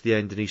towards the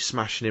end and he's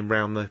smashing him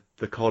round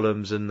the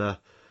columns and the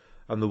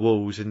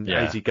walls, and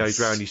as he goes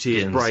round you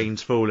see his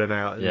brains falling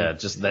out.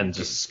 And,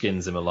 just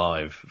skins him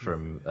alive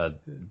from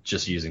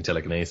just using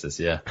telekinesis.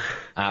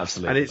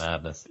 Absolute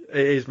madness.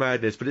 It is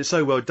madness, but it's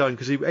so well done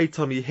because every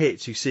time he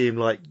hits you see him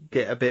like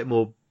get a bit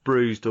more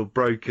bruised or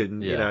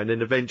broken, you know, and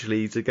then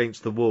eventually he's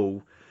against the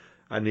wall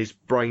and his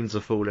brains are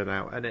falling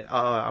out, and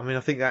I mean, I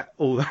think that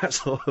all that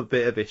sort of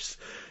bit of this,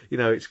 you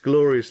know, it's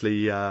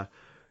gloriously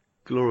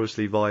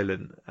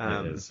violent,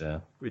 it is,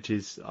 which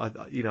is,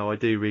 I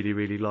do really,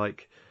 really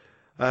like.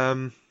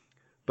 But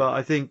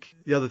I think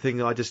the other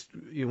thing I just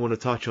want to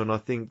touch on, I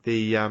think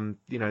the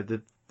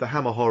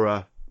Hammer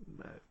horror,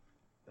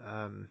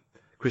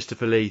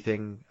 Christopher Lee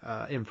thing,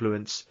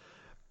 influence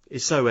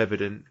is so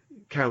evident.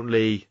 Count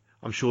Lee,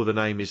 I'm sure the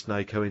name is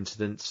no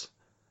coincidence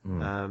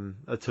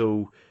at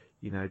all.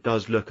 You know,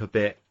 does look a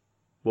bit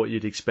what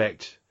you'd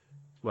expect.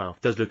 Well,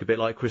 does look a bit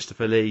like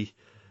Christopher Lee.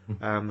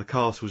 The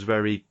castle's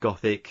very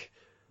gothic.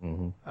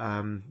 You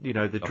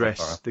know, the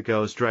dress, the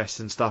girl's dress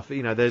and stuff.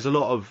 You know, there's a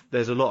lot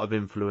of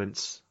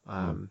influence.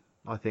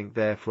 I think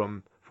there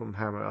from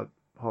Hammer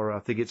horror. I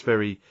think it's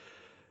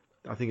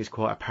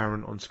quite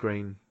apparent on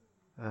screen.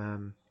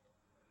 But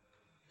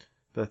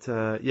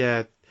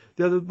the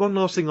other one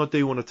last thing I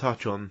do want to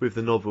touch on with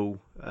the novel.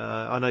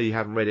 I know you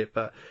haven't read it,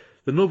 but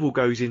the novel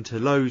goes into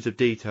loads of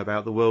detail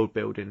about the world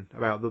building,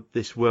 about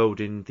this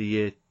world in the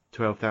year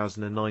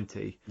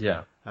 12,090.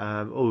 Yeah.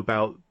 All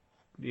about,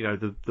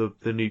 the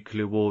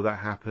nuclear war that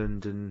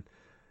happened, and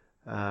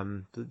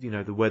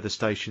the weather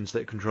stations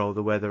that control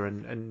the weather,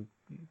 and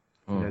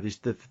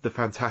the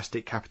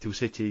fantastic capital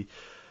city.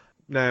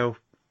 Now,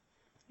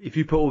 if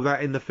you put all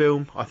that in the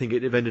film, I think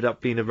it'd have ended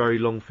up being a very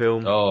long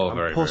film.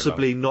 Oh,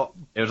 possibly very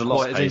long. not It was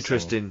quite as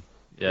interesting.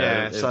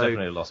 Yeah, it was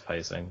definitely lost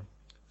pacing.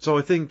 So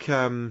I think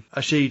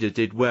Ashida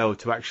did well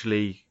to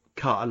actually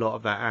cut a lot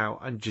of that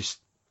out and just,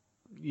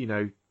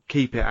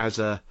 keep it as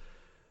a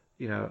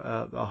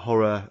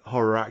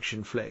horror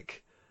action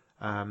flick,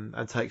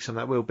 and take some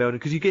of that world building,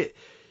 because you get,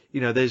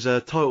 there's a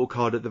title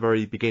card at the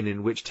very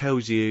beginning which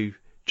tells you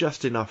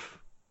just enough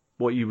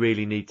what you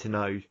really need to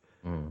know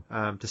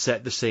to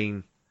set the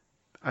scene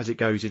as it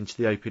goes into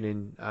the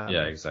opening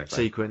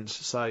sequence.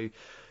 So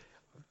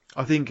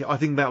I think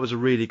that was a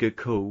really good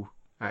call,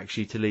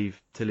 actually, to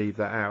leave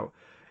that out.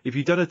 If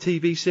you'd done a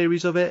TV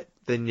series of it,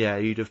 then yeah,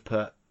 you'd have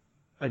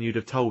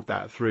told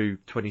that through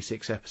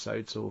 26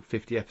 episodes or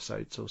 50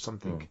 episodes or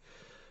something.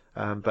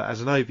 But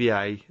as an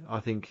OVA, I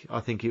think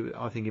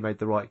he made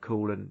the right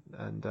call and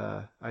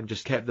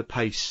just kept the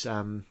pace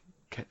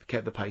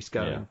kept the pace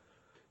going.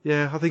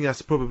 Yeah, I think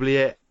that's probably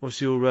it. What's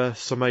your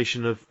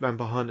summation of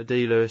Vampire Hunter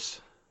D,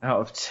 Lewis?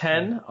 Out of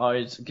 10,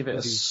 I'd give it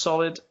a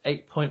solid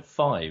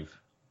 8.5.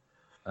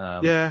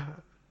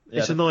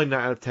 It's a 9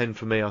 out of 10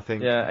 for me, I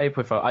think. Yeah,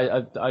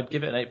 8.5. I'd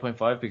give it an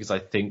 8.5 because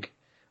I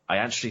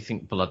actually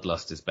think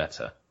Bloodlust is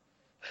better.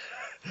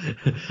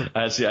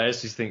 I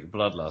actually think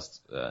Bloodlust,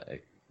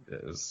 it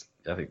was,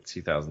 I think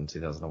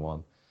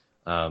 2001,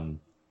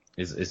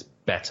 is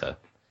better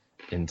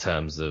in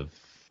terms of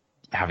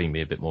having me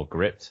a bit more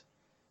gripped.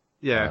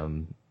 Yeah.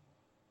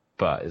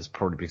 But it's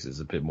probably because it's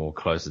a bit more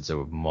closer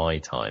to my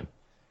time.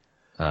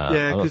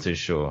 I'm not too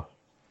sure.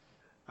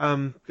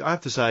 I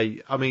have to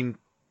say, I mean,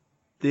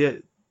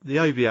 the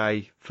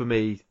OVA, for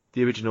me,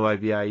 the original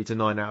OVA, it's a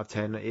 9 out of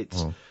 10.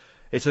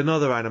 It's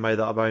another anime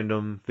that I've owned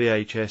on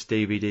VHS,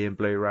 DVD and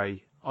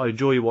Blu-ray. I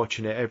enjoy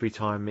watching it every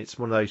time. It's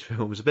one of those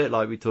films, a bit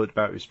like we talked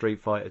about with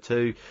Street Fighter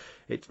 2.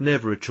 It's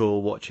never a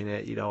chore watching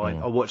it.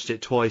 I watched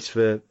it twice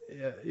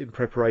in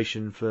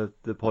preparation for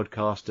the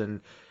podcast,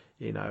 and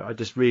I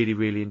just really,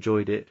 really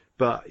enjoyed it.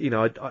 But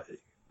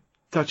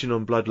touching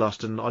on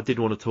Bloodlust, and I did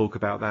want to talk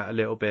about that a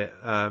little bit.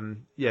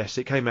 Yes,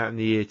 it came out in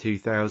the year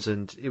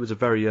 2000. It was a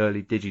very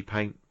early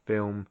Digipaint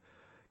film,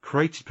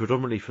 created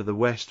predominantly for the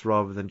West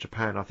rather than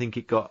Japan. I think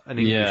it got an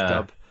English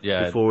dub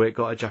before it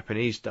got a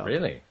Japanese dub.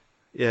 Really?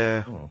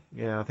 Yeah. Oh.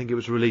 Yeah, I think it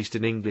was released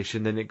in English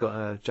and then it got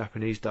a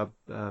Japanese dub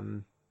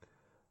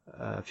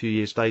a few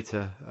years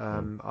later.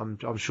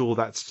 I'm sure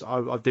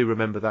I do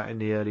remember that in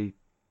the early,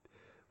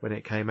 when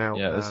it came out.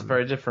 Yeah, it's a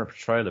very different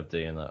portrayal of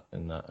D in that.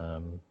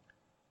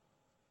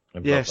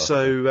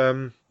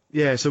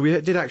 So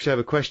we did actually have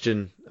a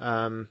question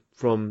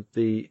from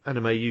the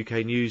Anime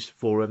UK News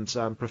forums.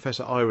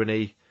 Professor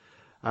Irony,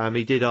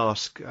 he did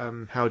ask,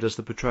 how does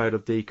the portrayal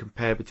of D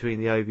compare between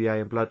the OVA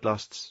and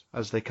Bloodlusts,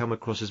 as they come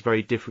across as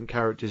very different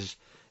characters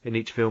in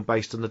each film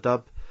based on the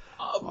dub?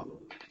 I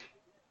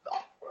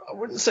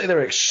wouldn't say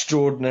they're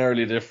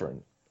extraordinarily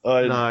different.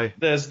 No.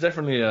 There's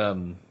definitely,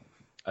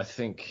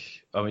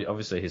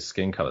 obviously his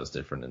skin colour's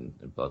different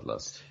in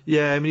Bloodlust.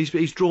 Yeah, I mean,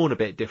 he's drawn a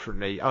bit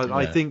differently.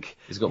 I think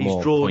he's got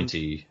more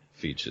pointy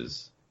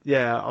features.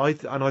 Yeah,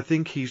 I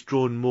think he's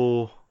drawn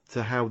more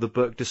to how the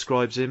book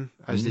describes him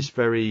as this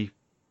very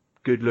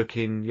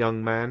good-looking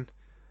young man.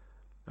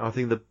 I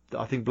think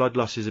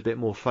Bloodlust is a bit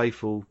more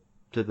faithful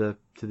to the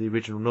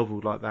original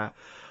novel like that.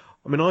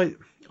 I mean,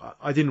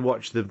 I didn't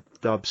watch the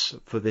dubs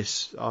for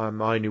this. I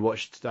only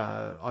watched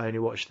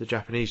the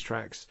Japanese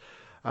tracks.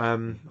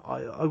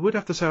 I would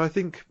have to say I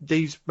think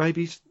these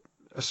maybe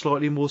a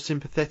slightly more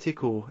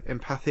sympathetic or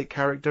empathic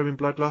character in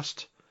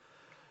Bloodlust.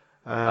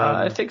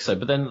 I think so,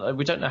 but then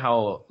we don't know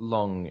how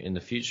long in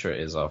the future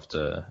it is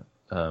after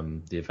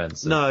the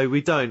events. No,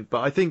 we don't.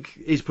 But I think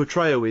his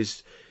portrayal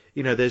is,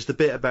 there's the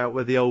bit about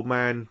where the old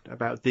man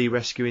about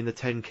de-rescuing the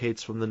 10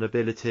 kids from the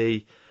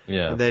nobility,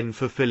 and then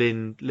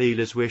fulfilling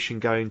Leela's wish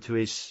and going to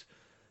his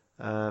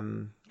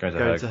going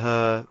to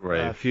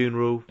her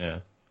funeral,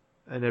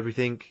 and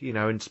everything,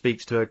 and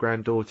speaks to her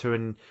granddaughter,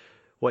 and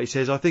what he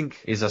says, I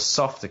think he's a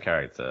softer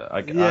character.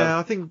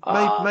 I think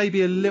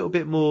maybe a little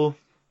bit more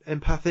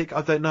empathic.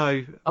 I don't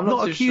know. I'm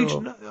not too huge,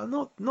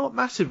 sure. Not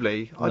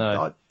massively.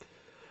 No.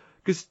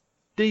 Because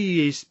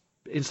D is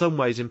in some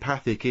ways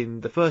empathic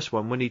in the first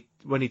one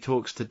when he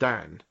talks to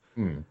Dan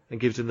and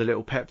gives him the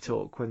little pep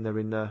talk when they're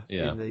in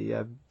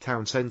the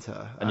town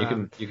centre.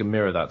 And you can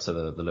mirror that to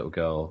the little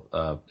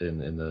girl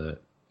in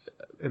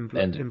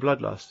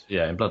Bloodlust.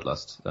 Yeah, in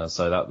Bloodlust.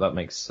 So that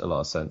makes a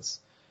lot of sense.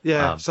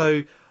 Yeah.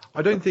 So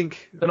I don't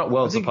think they're not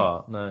worlds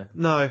apart.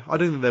 No, I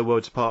don't think they're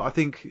worlds apart. I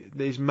think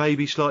there's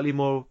maybe slightly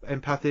more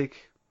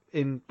empathic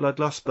in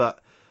Bloodlust, but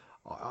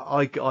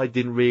I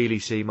didn't really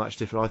see much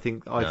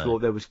different. I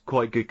thought there was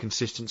quite good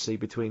consistency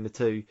between the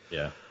two.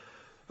 Yeah.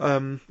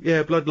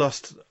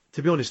 Bloodlust.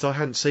 To be honest,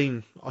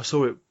 I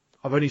saw it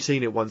I've only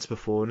seen it once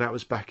before, and that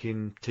was back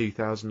in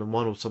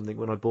 2001 or something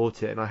when I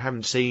bought it, and I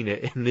haven't seen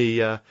it in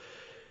the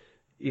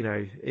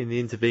in the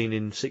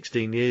intervening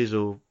 16 years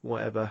or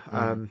whatever.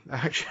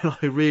 Actually,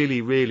 I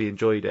really, really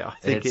enjoyed it. I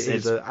think it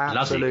is an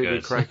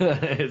absolutely cracking.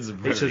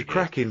 It's a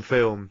cracking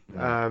film.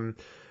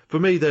 For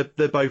me,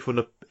 they're both on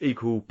an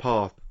equal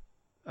path.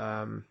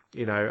 And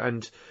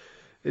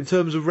in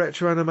terms of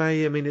retro anime,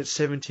 I mean, it's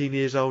 17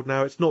 years old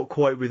now. It's not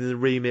quite within the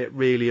remit,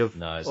 really, of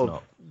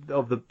the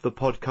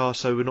podcast,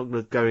 so we're not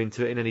going to go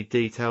into it in any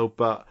detail,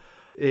 but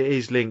it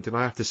is linked, and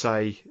I have to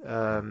say,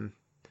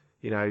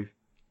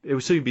 it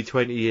will soon be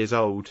 20 years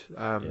old,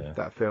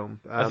 that film.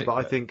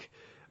 I think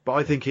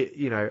it,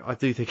 I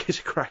do think it's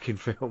a cracking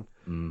film.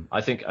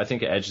 I think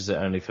it edges it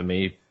only for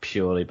me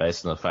purely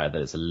based on the fact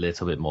that it's a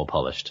little bit more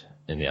polished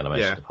in the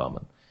animation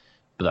department.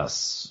 But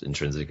that's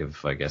intrinsic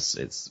of, I guess,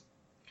 it's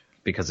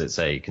because it's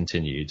a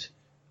continued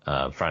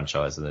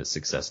franchise and its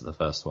success of the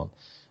first one.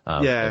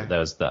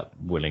 There's that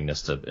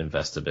willingness to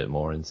invest a bit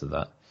more into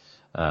that.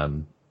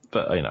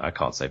 But I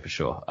can't say for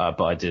sure.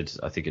 But I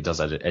think it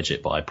does edge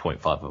it by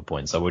 0.5 of a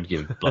point. So I would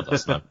give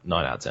Bloodlust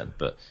 9 out of 10,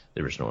 but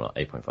the original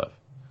 8.5.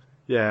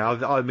 Yeah,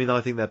 I mean,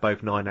 I think they're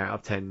both 9 out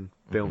of 10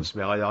 films for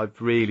me. I've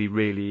really,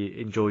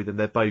 really enjoyed them.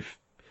 They're both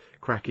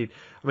cracking.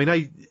 I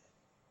mean,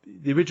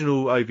 the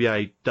original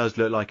OVA does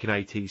look like an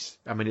 80s.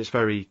 I mean, it's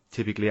very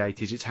typically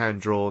 80s. It's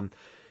hand-drawn.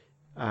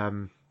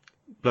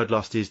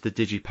 Bloodlust is the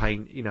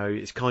digipaint.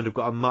 It's kind of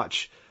got a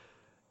much...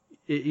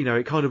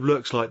 It kind of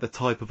looks like the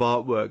type of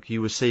artwork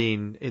you were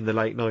seeing in the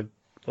late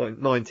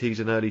 90s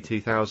and early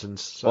 2000s.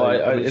 So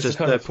it's just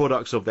they're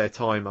products of their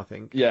time, I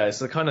think. Yeah, it's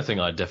the kind of thing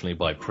I'd definitely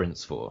buy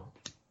prints for.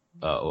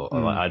 Or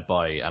I'd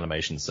buy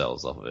animation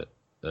cells off of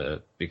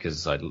it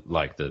because I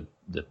like the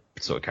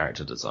sort of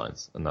character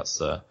designs. And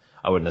that's...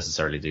 I wouldn't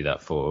necessarily do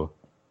that for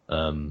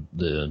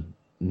the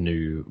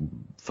new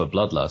for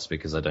Bloodlust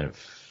because I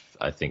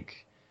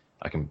think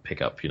I can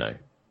pick up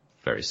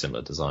very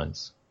similar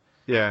designs.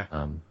 Yeah.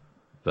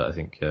 But I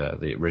think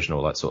the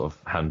original sort of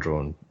hand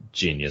drawn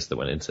genius that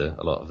went into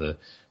a lot of the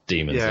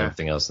demons and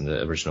everything else in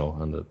the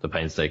original and the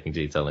painstaking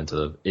detail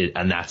into the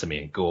anatomy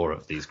and gore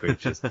of these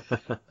creatures,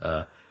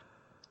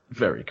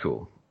 very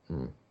cool.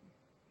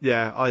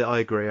 Yeah, I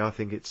agree. I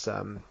think it's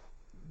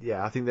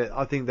I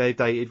think they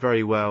dated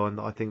very well, and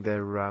I think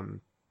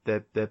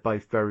they're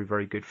both very,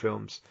 very good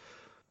films.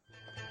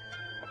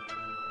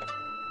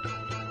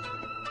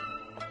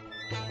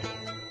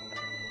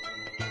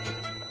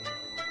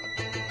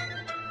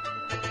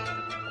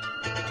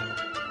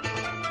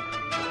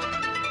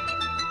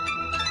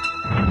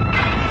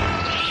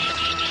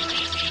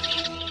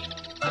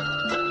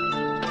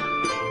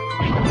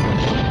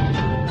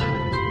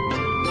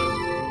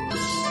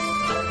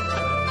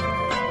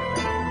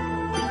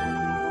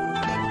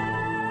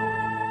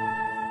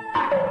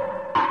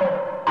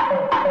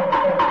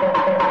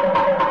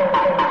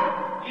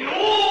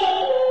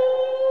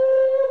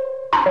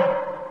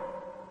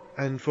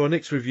 And for our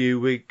next review,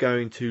 we're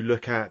going to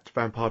look at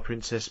Vampire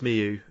Princess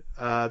Miyu.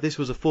 This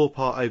was a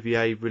 4-part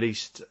OVA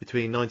released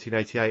between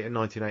 1988 and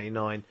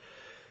 1989.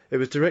 It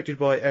was directed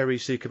by Eri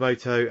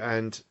Tsukamoto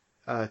and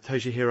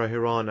Toshihiro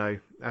Hirano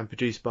and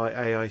produced by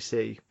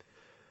AIC.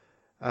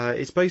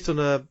 It's based on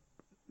a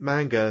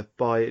manga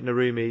by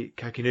Narumi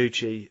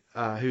Kakinuchi,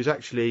 who's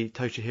actually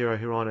Toshihiro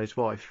Hirano's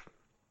wife.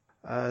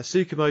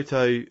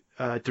 Tsukamoto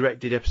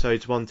directed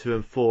episodes 1, 2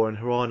 and 4, and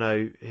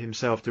Hirano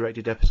himself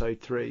directed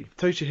episode 3.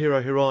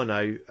 Toshihiro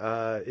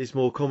Hirano is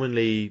more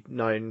commonly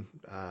known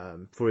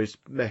for his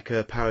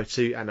mecha powered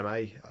suit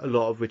anime, a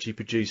lot of which he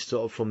produced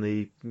sort of from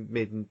the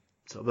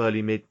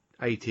early mid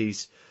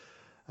 80s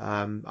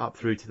up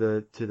through to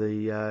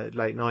the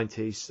late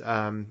 90s,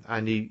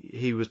 and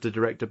he was the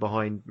director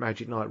behind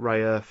Magic Knight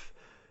Rayearth,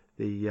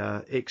 the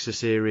Ixa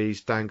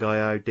series,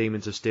 Dangaio,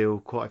 Demons of Steel,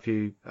 quite a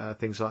few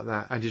things like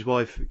that. And his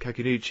wife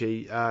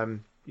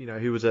Kakinuchi,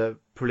 who was a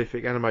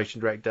prolific animation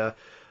director,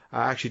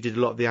 actually did a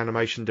lot of the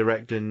animation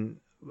direction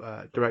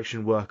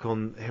work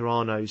on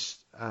Hirano's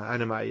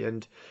anime.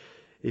 And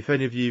if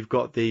any of you've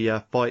got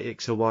the Fight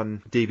Ixa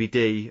 1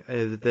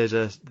 DVD,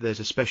 there's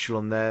a special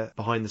on there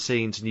behind the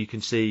scenes, and you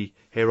can see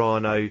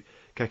Hirano,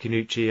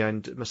 Kakinuchi,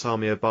 and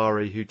Masami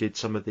Obari, who did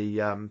some of the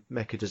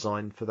mecha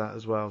design for that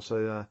as well.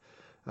 So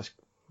that's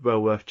well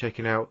worth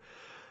checking out.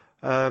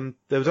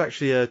 There was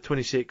actually a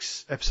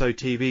 26 episode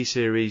TV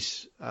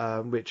series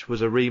which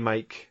was a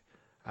remake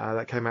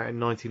that came out in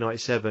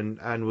 1997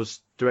 and was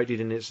directed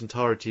in its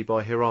entirety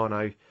by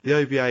Hirano. The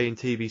OVA and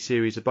TV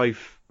series are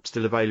both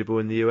still available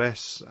in the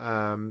US,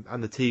 and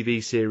the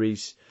TV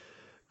series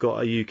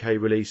got a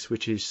UK release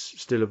which is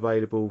still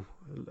available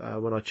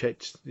when I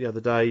checked the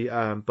other day,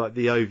 but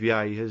the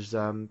OVA has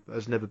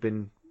never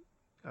been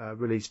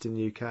released in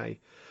the UK.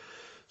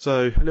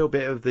 So a little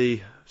bit of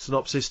the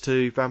synopsis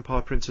to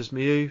Vampire Princess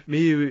Miyu.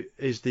 Miyu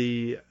is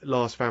the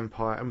last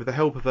vampire, and with the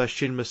help of her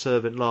Shinma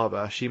servant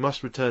Lava, she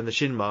must return the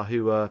Shinma,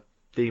 who are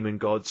demon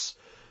gods,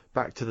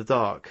 back to the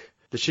dark.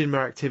 The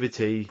Shinma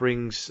activity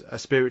brings a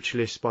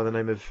spiritualist by the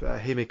name of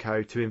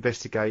Himiko to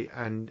investigate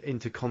and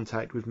into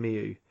contact with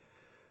Miyu.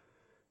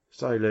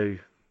 So Lou,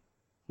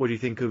 what do you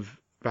think of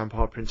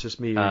Vampire Princess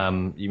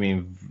Miyu? You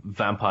mean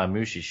Vampire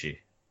Mushishi?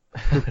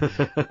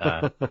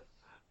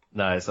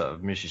 No, it's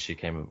Mushishi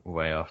came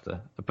way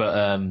after.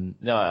 But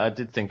no, I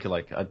did think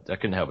like I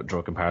couldn't help but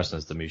draw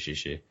comparisons to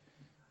Mushishi.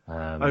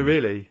 Oh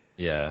really?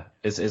 Yeah,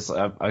 I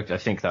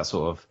think that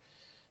sort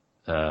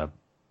of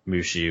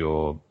Mushi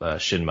or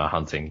Shinma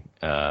hunting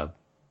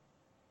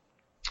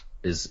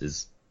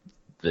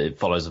it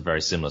follows a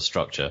very similar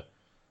structure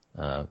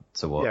to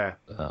what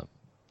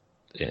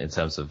in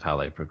terms of how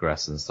they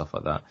progress and stuff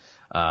like that.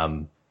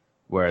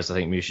 Whereas I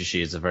think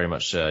Mushishi is a very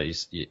much I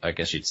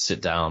guess you'd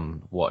sit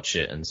down, watch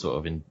it, and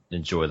sort of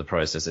enjoy the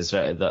process. It's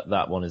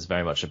that one is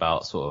very much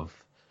about sort of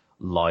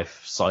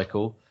life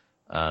cycle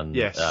and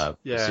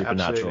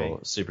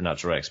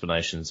supernatural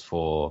explanations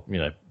for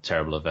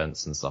terrible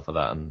events and stuff like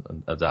that,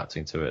 and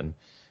adapting to it. And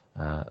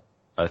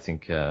I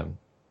think,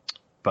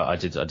 but I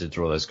did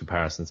draw those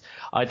comparisons.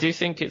 I do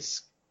think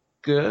it's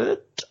good.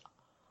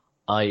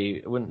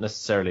 I wouldn't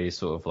necessarily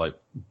sort of like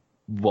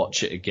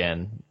watch it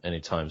again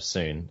anytime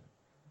soon,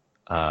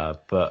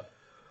 but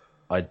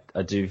I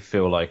do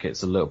feel like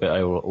it's a little bit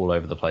all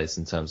over the place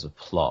in terms of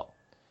plot.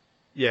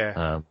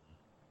 Yeah.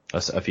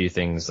 A few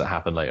things that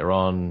happen later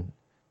on,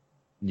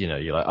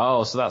 you're like,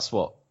 oh, so that's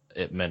what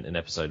it meant in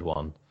episode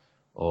 1.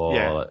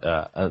 Or,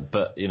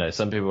 but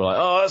some people are like,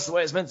 oh, that's the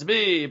way it's meant to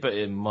be. But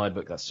in my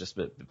book, that's just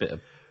a bit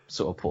of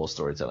sort of poor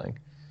storytelling.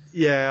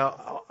 Yeah,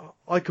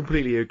 I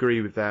completely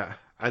agree with that.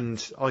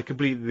 And I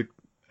completely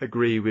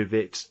agree with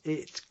it.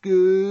 It's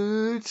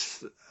good.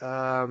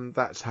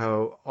 That's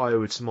how I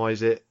would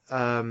surmise it.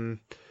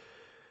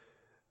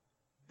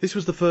 This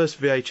was the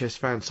first VHS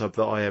fan sub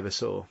that I ever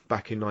saw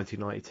back in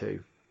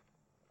 1992.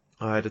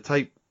 I had a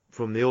tape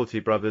from the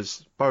Alty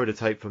brothers, borrowed a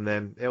tape from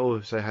them. It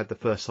also had the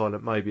first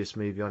Silent Mobius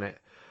movie on it.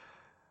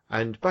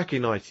 And back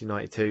in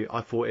 1992,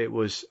 I thought it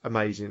was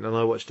amazing, and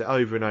I watched it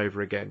over and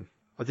over again.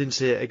 I didn't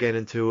see it again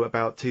until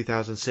about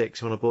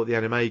 2006 when I bought the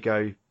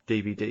Animego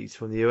DVDs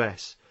from the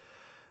US.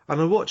 And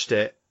I watched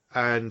it,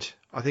 and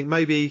I think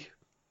maybe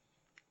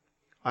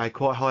I had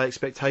quite high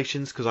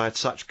expectations because I had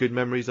such good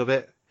memories of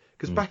it.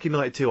 Because back in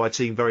 92, I'd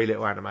seen very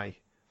little anime.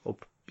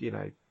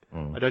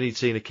 I'd only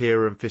seen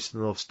Akira and Fist of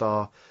the North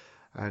Star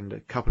and a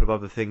couple of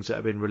other things that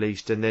have been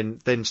released, and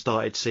then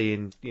started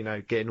seeing,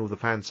 getting all the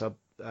fan sub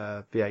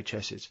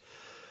VHSs.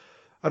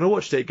 And I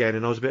watched it again,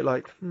 and I was a bit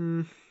like,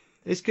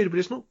 it's good, but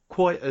it's not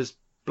quite as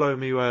blowing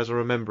me away as I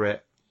remember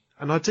it.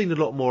 And I'd seen a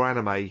lot more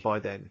anime by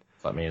then.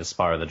 Like me and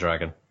Spyro the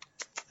Dragon.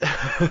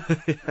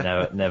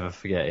 Never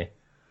forget it.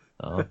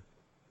 Oh.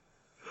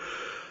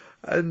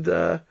 And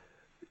and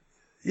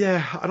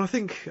I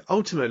think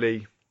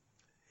ultimately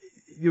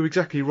you're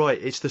exactly right.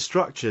 It's the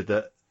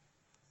structure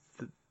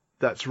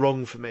that's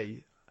wrong for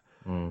me.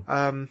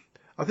 I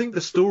think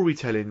the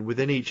storytelling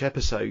within each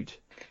episode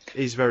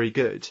is very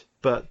good,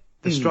 but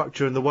the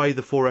structure and the way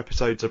the 4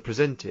 episodes are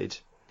presented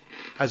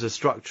as a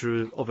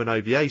structure of an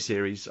OVA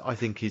series, I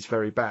think is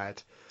very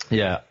bad.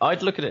 Yeah,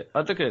 I'd look at it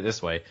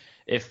this way.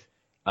 If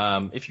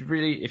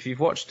you've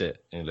watched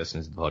it and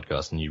listened to the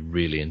podcast and you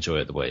really enjoy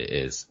it the way it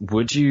is,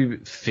 would you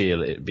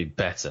feel it'd be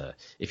better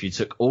if you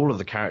took all of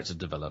the character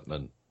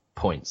development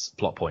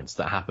plot points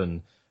that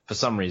happen for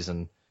some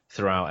reason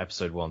throughout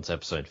episode 1 to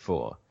episode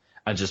 4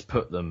 and just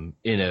put them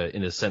in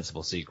a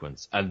sensible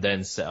sequence and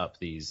then set up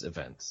these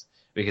events?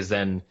 Because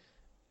then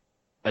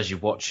as you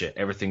watch it,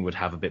 everything would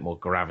have a bit more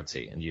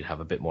gravity and you'd have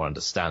a bit more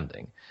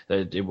understanding.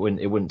 It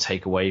wouldn't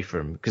take away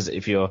from, because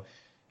if you're,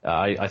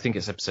 I think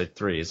it's episode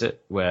 3, is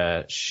it,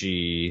 where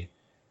she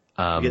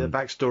you get the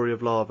backstory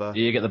of Lava.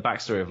 You get the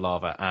backstory of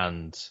Lava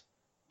and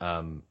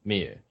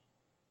Miyu.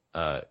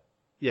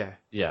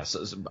 Yeah.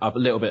 So a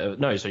little bit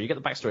of so you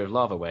get the backstory of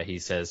Lava where he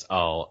says,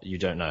 "Oh, you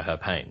don't know her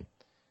pain."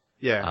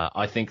 Yeah.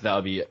 I think that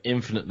would be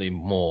infinitely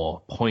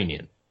more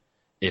poignant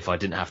if I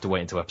didn't have to wait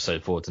until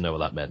episode 4 to know what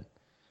that meant.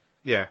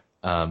 Yeah.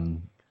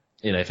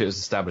 If it was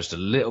established a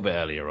little bit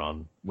earlier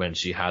on when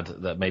she had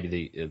that,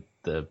 maybe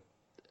the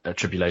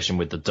tribulation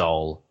with the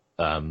doll,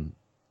 Shinma.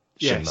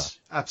 Yes,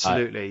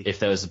 absolutely. If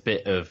there was a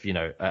bit of,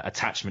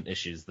 attachment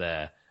issues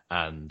there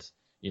and,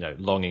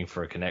 longing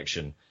for a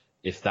connection,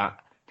 if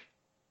that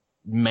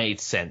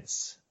made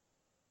sense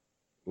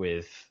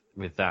with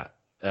that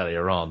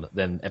earlier on,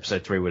 then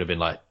episode 3 would have been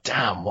like,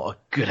 damn, what a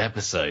good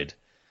episode.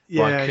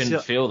 Yeah, but I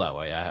couldn't feel that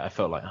way. I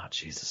felt like, oh,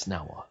 Jesus,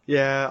 now what?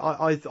 Yeah,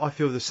 I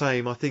feel the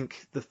same. I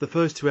think the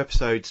first 2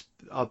 episodes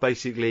are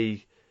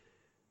basically...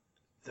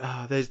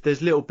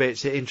 there's little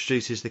bits. It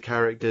introduces the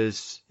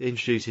characters, it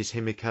introduces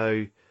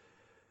Himiko,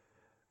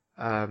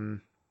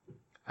 and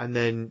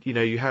then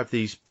you have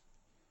these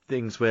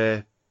things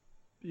where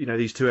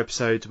these 2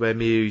 episodes where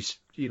Miyu's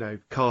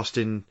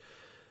casting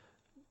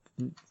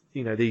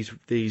these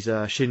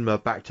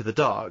Shinma back to the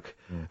dark,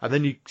 and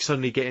then you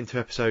suddenly get into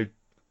episode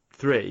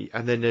 3,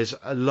 and then there's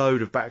a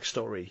load of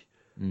backstory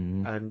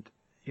and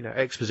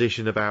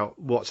exposition about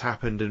what's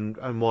happened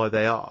and why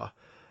they are.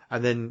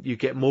 And then you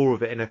get more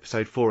of it in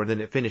episode 4, and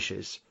then it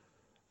finishes,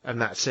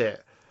 and that's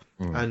it.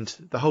 And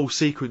the whole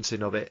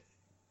sequencing of it,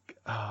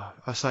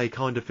 I say,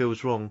 kind of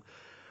feels wrong.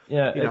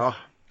 Yeah,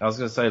 I was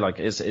going to say, like,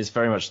 it's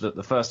very much that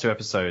the first 2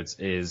 episodes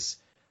is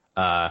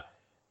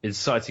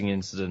inciting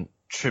incident,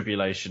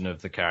 tribulation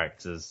of the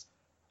characters,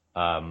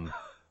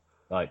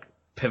 like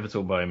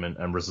pivotal moment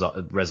and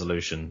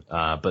resolution,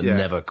 but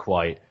never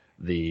quite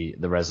the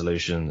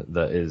resolution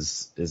that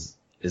is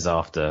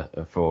after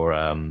for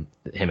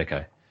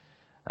Himiko.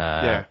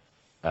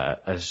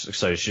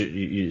 So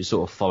you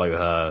sort of follow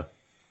her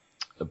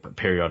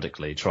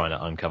periodically trying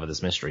to uncover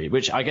this mystery,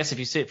 which I guess if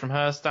you see it from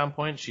her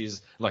standpoint,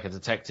 she's like a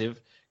detective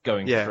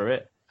going through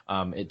it.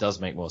 It does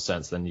make more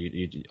sense.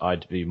 Then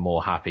I'd be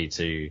more happy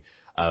to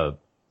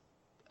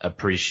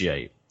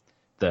appreciate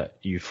that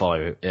you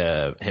follow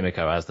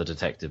Himiko as the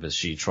detective as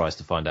she tries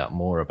to find out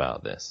more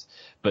about this.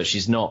 But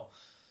she's not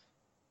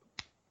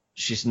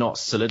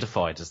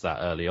solidified as that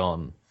early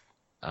on.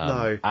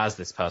 No. As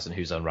this person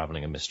who's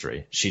unraveling a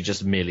mystery. She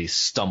just merely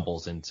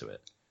stumbles into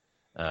it.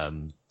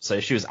 So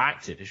if she was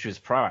active, if she was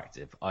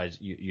proactive,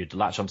 you'd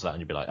latch onto that and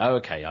you'd be like, oh,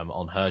 okay, I'm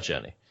on her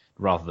journey,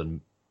 rather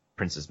than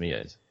Princess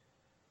Miyu's.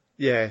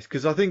 Yeah,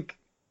 because I think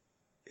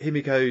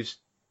Himiko's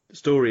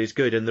story is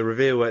good, and the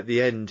reveal at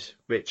the end,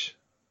 which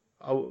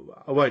I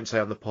won't say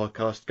on the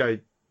podcast, go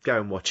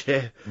and watch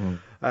it.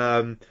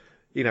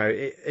 You know,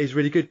 it is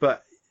really good,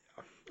 but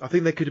I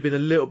think there could have been a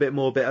little bit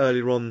more a bit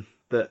earlier on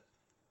that,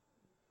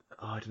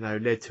 I don't know,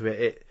 led to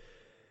it.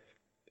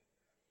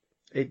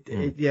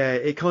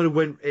 It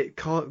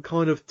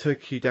kind of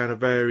took you down a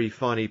very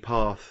funny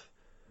path.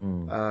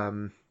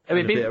 A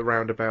bit of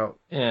roundabout.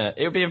 Yeah,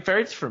 it would be a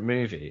very different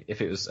movie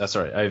if it was,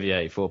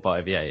 OVA,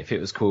 4-part OVA, if it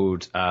was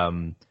called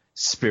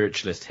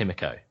Spiritualist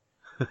Himiko.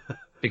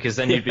 Because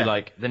then you'd be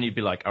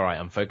like, all right,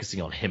 I'm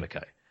focusing on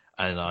Himiko,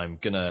 and I'm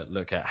gonna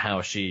look at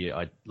how she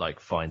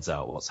finds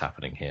out what's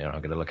happening here.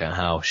 I'm gonna look at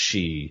how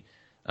she,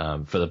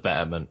 for the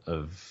betterment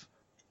of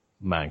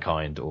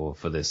mankind, or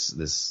for this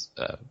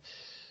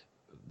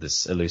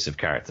elusive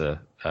character,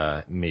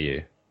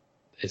 Miyu,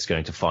 is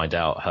going to find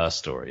out her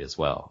story as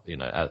well. You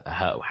know,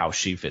 how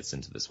she fits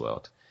into this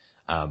world.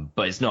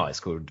 But it's not. It's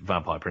called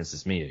Vampire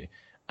Princess Miyu,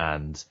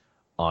 and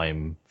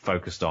I'm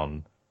focused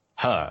on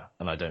her,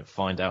 and I don't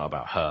find out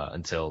about her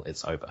until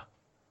it's over.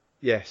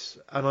 Yes,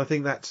 and I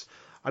think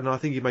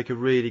you make a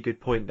really good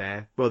point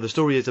there. Well, the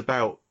story is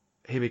about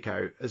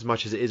Himiko as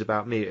much as it is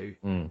about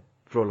Miyu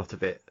for a lot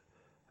of it.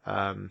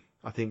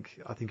 I think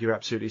you're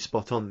absolutely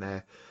spot on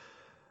there.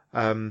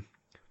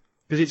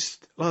 Because it's,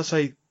 like I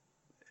say,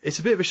 it's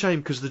a bit of a shame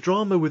because the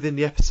drama within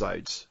the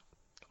episodes,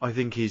 I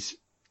think, is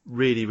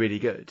really, really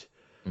good.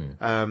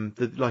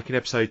 Like in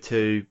episode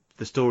 2,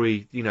 the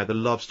story, you know, the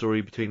love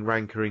story between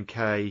Ranka and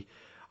Kei,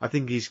 I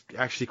think is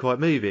actually quite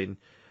moving.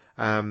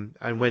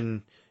 And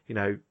when, you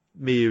know,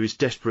 Miyu is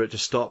desperate to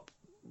stop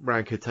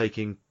Ranka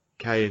taking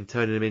Kei and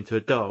turning him into a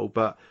doll,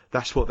 but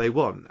that's what they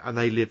want, and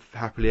they live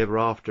happily ever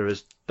after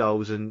as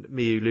dolls, and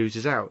Miyu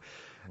loses out.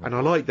 And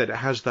I like that it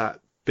has that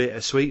bit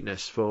of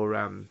sweetness for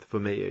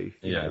Miyu.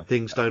 You know,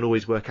 things don't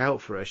always work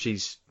out for her.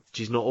 She's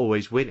not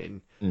always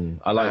winning.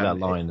 I like that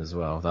line as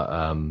well.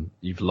 That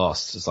you've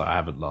lost. It's like, I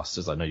haven't lost.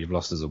 It's like, no, you've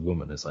lost as a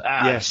woman. It's like,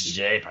 yes,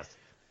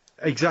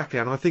 exactly.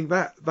 And I think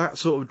that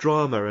sort of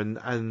drama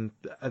and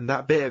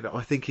that bit of it,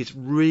 I think, is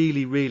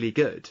really, really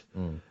good.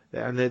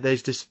 And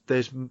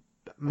there's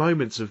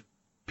moments of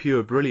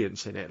pure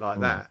brilliance in it like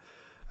that.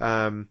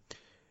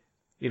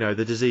 You know,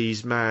 the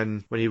diseased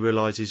man, when he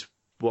realises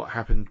what's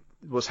happened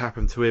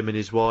to him and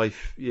his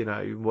wife, you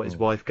know, what his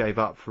wife gave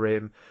up for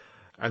him.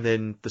 And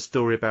then the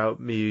story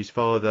about Miyu's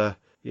father,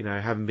 you know,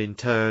 having been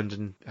turned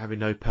and having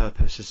no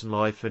purpose in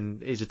life,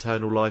 and is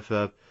eternal life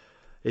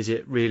is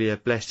it really a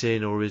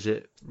blessing or is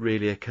it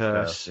really a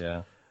curse?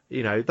 Yeah.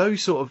 You know,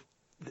 those sort of,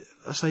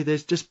 I say,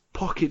 there's just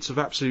pockets of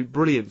absolute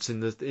brilliance in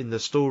the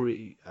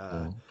story,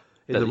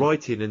 in the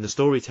writing, in the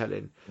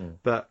storytelling,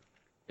 but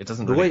it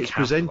doesn't. The really way it's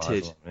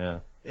presented,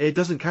 it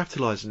doesn't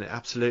capitalise on it.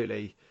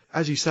 Absolutely,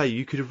 as you say,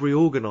 you could have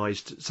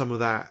reorganised some of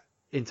that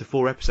into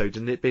 4 episodes,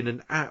 and it'd been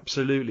an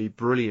absolutely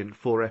brilliant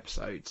 4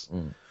 episodes.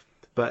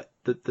 But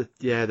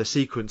the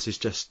sequence is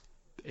just,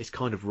 it's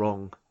kind of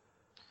wrong,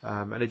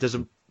 and it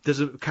doesn't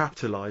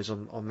capitalise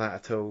on that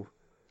at all.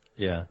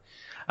 Yeah,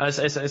 and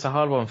it's a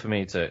hard one for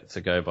me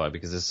to go by,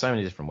 because there's so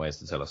many different ways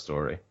to tell a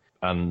story,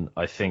 and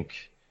I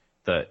think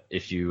that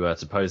if you were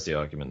to pose the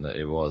argument that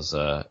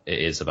it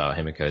is about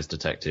Himiko's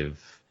detective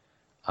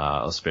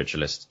or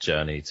spiritualist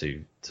journey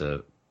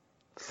to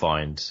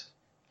find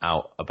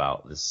out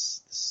about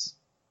this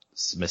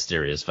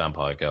mysterious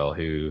vampire girl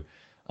who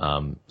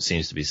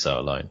seems to be so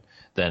alone,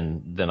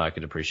 then I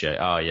could appreciate,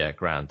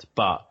 grand.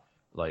 But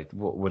like,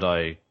 what would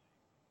I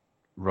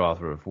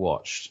rather have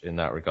watched in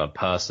that regard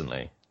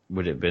personally?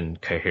 Would it have been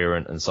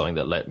coherent and something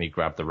that let me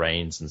grab the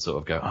reins and sort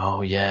of go,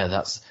 oh yeah,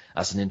 that's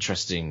an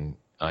interesting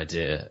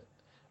idea,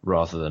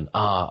 rather than,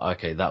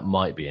 okay, that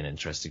might be an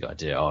interesting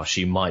idea,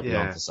 she might be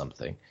onto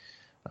something.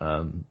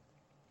 And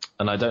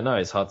I don't know,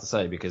 it's hard to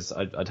say, because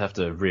I'd have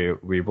to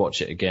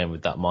re-watch it again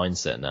with that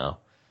mindset now.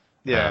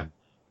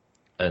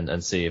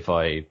 And see if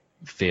I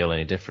feel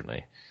any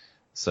differently.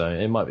 So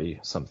it might be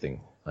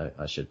something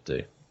I should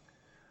do.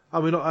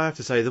 I mean, I have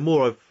to say, the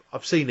more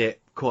I've seen it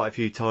quite a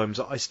few times.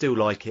 I still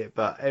like it,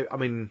 but I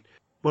mean,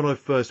 when I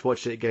first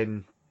watched it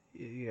again,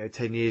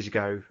 10 years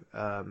ago,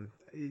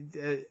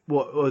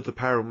 what was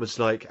apparent was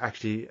like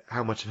actually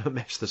how much of a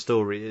mess the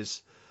story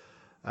is,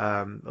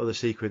 or the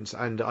sequence.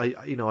 And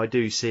I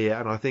do see it,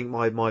 and I think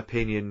my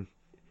opinion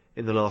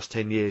in the last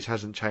 10 years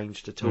hasn't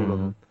changed at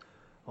all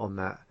on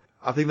that.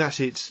 I think that's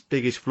its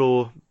biggest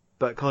flaw,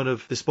 but kind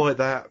of despite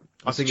that,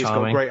 I think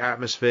charming. It's got great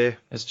atmosphere.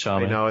 It's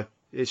charming.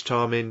 It's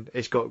charming.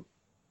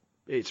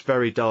 It's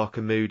very dark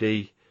and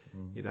moody,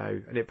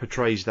 and it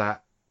portrays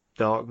that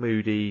dark,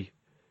 moody,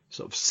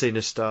 sort of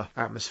sinister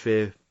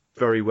atmosphere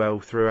very well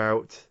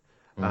throughout.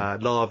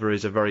 Lava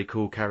is a very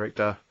cool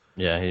character.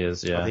 Yeah, he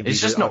is. Yeah, think he's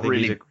he's just a- I not think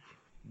he's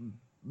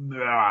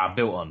really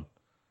built on.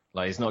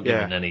 Like, he's not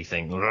given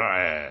anything.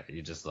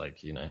 You just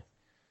like,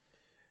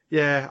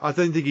 Yeah, I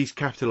don't think he's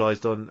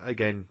capitalised on,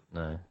 again,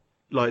 No.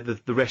 like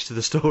the rest of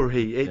the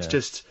story. It's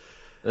just...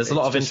 There's a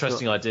lot of it's just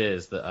interesting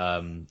ideas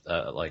that,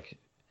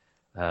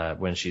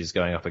 when she's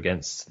going up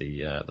against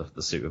the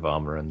suit of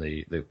armor and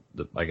the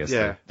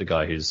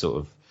guy who's sort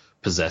of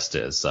possessed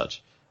it as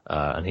such,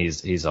 and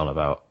he's on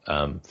about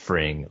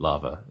freeing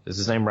Lava. Is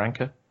his name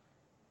Ranker?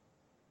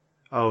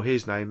 Oh,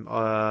 his name.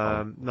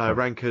 No,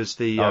 Ranker's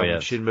the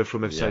Shinra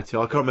from episode 2.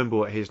 I can't remember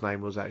what his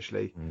name was,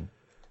 actually.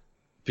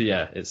 But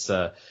yeah, it's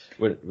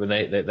when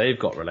they've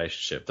got a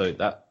relationship, though,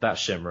 that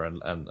Shimmer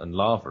and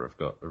Lava have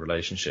got a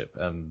relationship,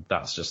 and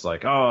that's just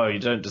like, oh, you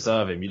don't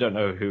deserve him, you don't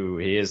know who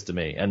he is to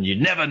me, and you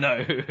never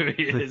know who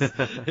he is.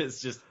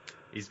 It's just,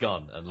 he's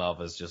gone, and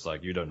Lava's just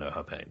like, you don't know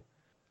her pain,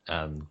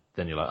 and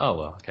then you're like, oh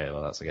well, okay,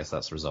 well I guess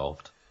that's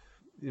resolved.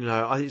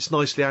 It's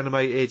nicely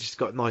animated. It's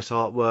got nice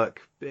artwork,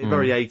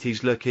 very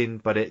 80s looking,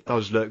 but it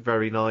does look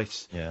very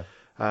nice. Yeah,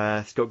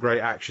 it's got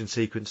great action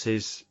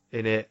sequences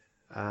in it.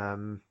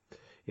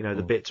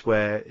 The bits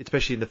where,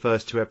 especially in the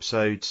first 2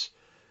 episodes,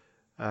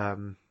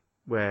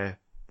 where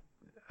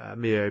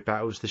Mio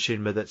battles the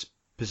Shinra that's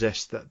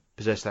possessed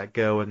that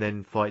girl, and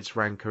then fights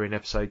Ranker in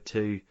episode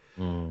 2.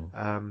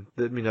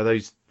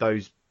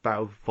 Those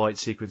battle fight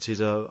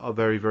sequences are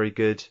very, very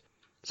good.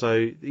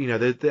 So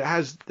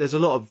there's a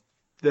lot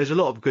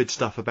of good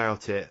stuff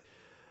about it.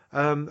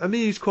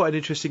 Mio's quite an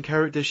interesting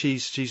character.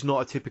 She's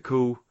not a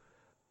typical,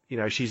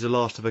 she's the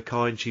last of her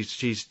kind.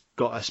 She's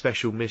got a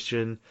special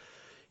mission.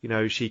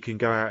 She can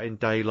go out in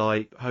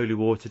daylight. Holy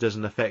water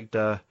doesn't affect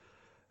her.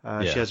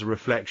 She has a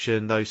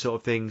reflection, those sort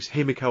of things.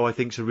 Himiko, I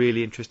think, is a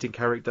really interesting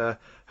character.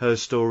 Her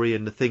story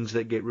and the things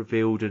that get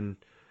revealed, and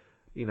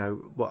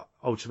what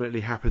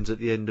ultimately happens at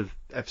the end of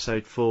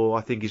episode 4,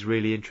 I think is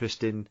really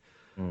interesting.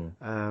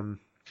 And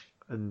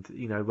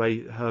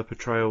her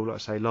portrayal, like I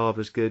say,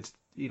 Lava's good.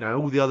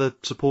 All the other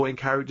supporting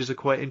characters are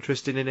quite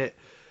interesting in it.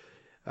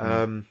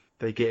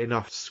 They get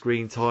enough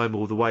screen time,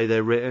 or the way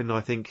they're written. I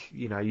think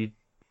you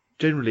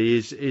generally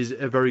is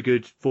a very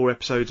good 4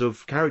 episodes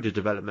of character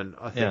development,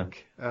 I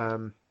think.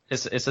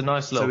 It's a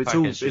nice little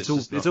package.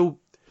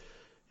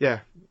 Yeah,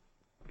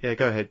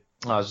 go ahead.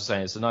 I was just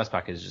saying, it's a nice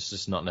package. It's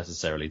just not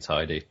necessarily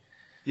tidy.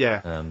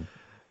 Yeah,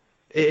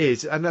 it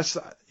is, and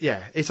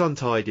it's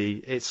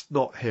untidy. It's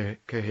not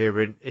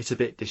coherent. It's a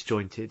bit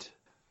disjointed.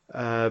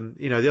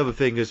 The other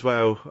thing as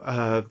well,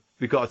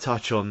 we've got to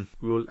touch on.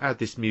 We'll add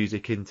this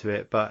music into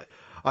it, but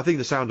I think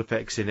the sound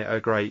effects in it are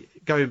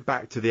great. Going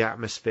back to the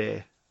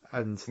atmosphere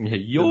and the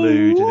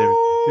mood and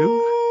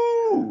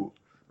everything.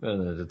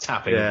 The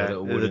tapping, the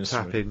little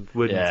wooden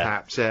wooden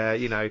taps. I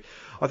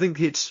think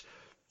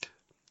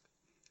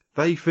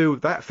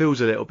that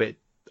feels a little bit,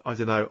 I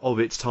don't know, of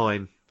its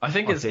time. I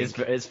think it's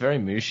very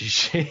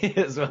Mushishi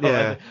as well.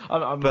 Yeah,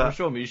 I'm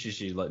sure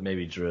Mushishi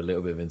maybe drew a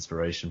little bit of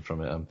inspiration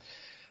from it.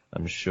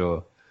 I'm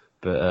sure,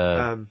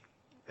 but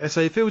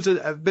so it feels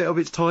a bit of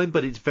its time,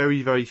 but it's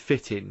very, very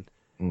fitting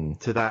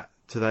to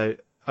the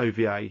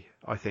OVA.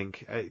 I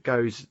think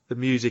the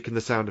music and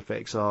the sound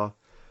effects are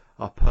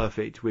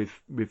perfect with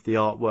the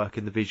artwork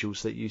and the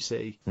visuals that you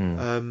see.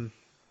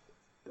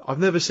 I've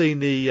never seen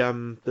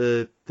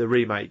the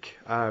remake,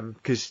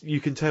 because you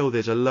can tell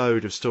there's a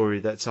load of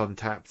story that's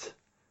untapped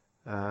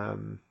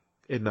in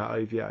that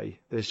OVA.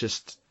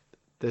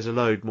 There's a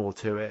load more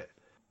to it.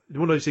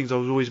 One of those things I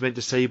was always meant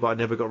to see, but I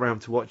never got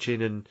around to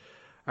watching, and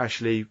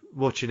actually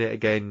watching it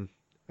again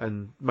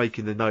and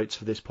making the notes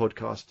for this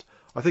podcast.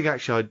 I think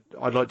actually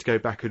I'd like to go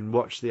back and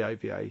watch the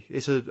OVA.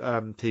 It's a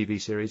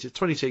TV series. It's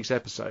 26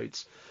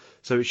 episodes,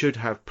 so it should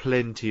have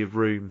plenty of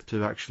room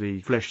to actually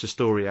flesh the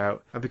story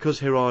out. And because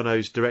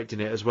Hirano's directing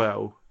it as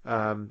well,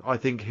 I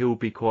think he'll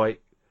be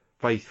quite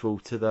faithful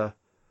to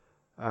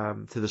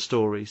the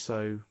story.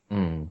 So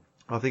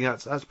I think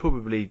that's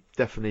probably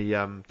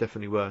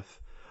definitely worth.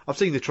 I've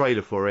seen the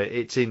trailer for it.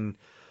 It's in,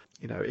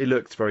 it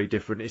looks very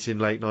different. It's in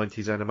late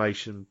 90s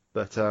animation,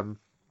 but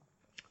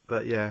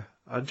yeah,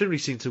 I've generally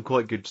seen some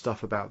quite good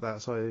stuff about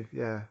that. So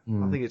yeah,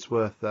 I think it's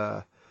worth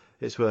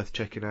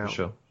checking out.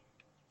 Sure.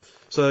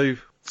 So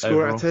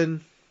score out of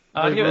 10.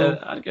 I'd give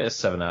it a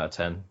 7 out of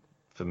 10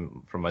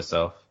 from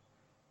myself.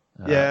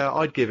 Yeah,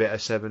 I'd give it a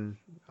 7.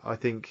 I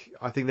think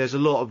there's a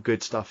lot of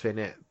good stuff in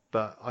it,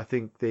 but I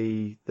think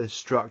the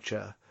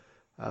structure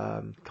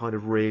kind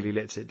of really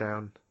lets it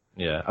down.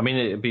 Yeah, I mean,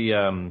 it'd be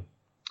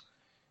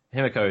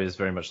Himiko is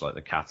very much like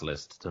the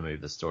catalyst to move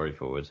the story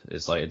forward.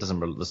 It's like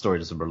the story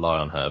doesn't rely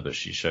on her, but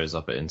she shows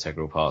up at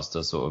integral parts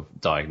to sort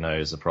of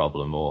diagnose a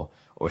problem or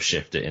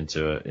shift it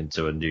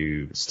into a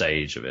new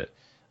stage of it.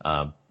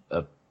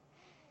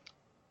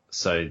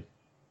 So,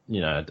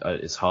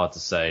 it's hard to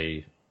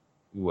say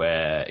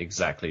where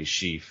exactly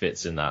she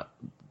fits in that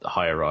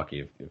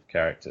hierarchy of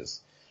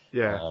characters.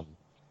 Yeah.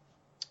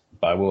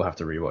 But I will have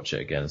to rewatch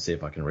it again and see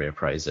if I can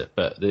reappraise it.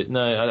 But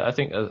I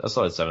think a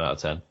solid 7 out of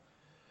 10.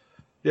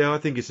 Yeah, I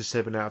think it's a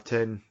 7 out of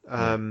 10.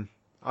 I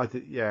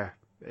think,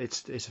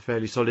 it's a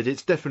fairly solid.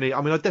 It's definitely,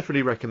 I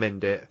definitely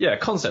recommend it. Yeah,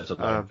 concept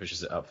alone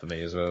pushes it up for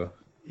me as well.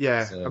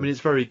 Yeah, so.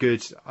 It's very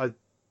good. I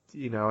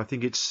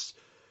think it's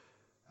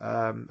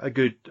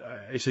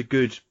it's a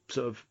good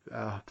sort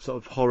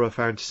of horror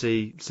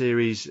fantasy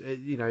series.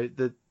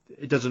 It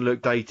doesn't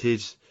look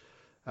dated.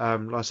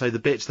 Like I say, the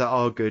bits that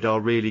are good are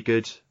really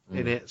good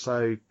in it.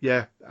 So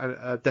yeah,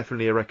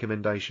 definitely a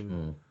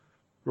recommendation.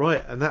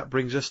 Right, and that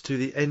brings us to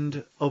the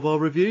end of our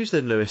reviews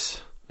then, Lewis.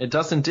 It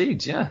does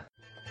indeed, yeah.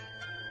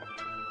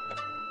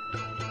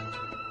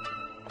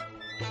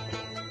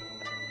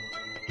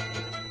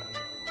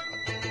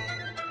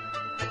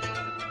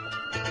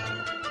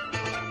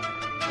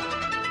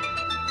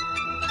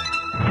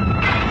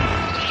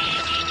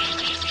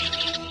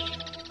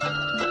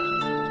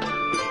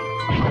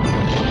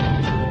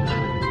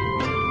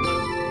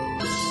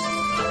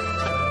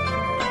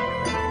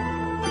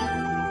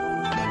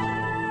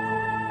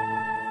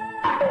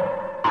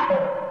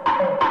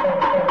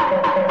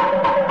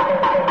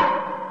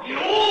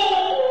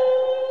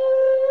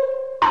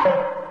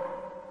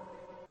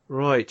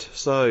 Right,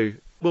 so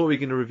what are we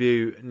going to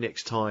review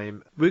next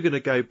time? We're going to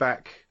go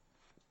back,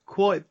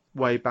 quite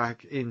way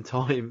back in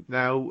time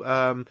now.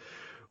 We're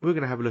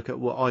going to have a look at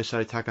what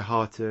Isao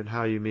Takahata and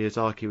Hayao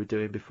Miyazaki were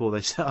doing before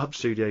they set up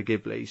Studio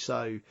Ghibli.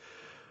 So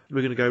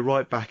we're going to go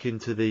right back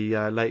into the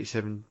late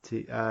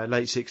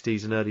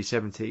 60s and early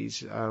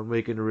 70s.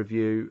 We're going to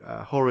review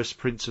Horus,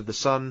 Prince of the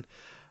Sun,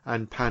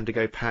 and Panda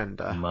Go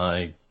Panda.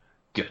 My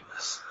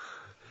goodness.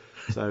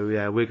 So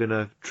yeah, we're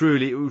gonna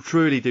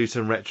truly do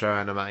some retro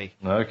anime.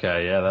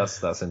 Okay, yeah,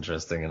 that's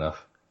interesting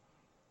enough.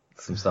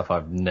 Some stuff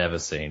I've never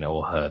seen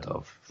or heard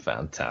of.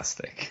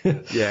 Fantastic.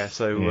 Yeah,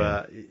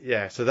 so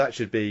so that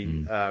should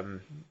be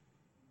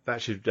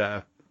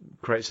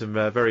create some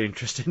very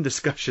interesting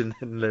discussion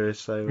then,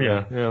 Lewis. So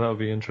yeah, that would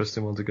be an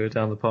interesting one to go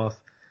down the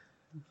path.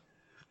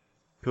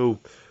 Cool.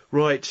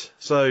 Right,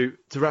 so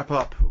to wrap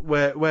up,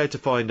 where to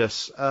find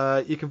us?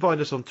 You can find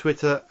us on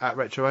Twitter at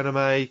Retro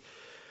Anime.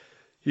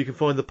 You can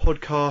find the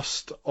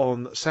podcast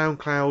on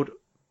SoundCloud,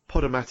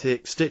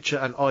 Podomatic, Stitcher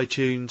and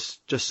iTunes.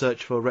 Just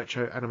search for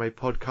Retro Anime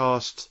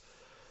Podcast.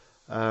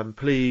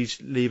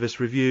 Please leave us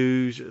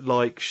reviews,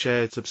 like,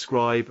 share,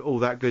 subscribe, all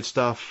that good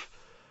stuff.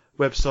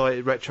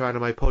 Website,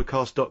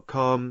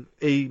 retroanimepodcast.com.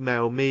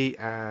 Email me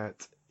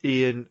at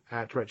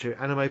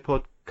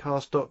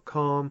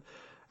ian@retroanimepodcast.com.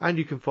 And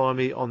you can find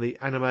me on the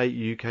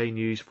Anime UK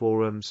News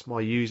forums.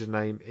 My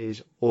username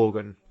is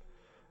Organ.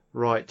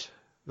 Right,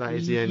 that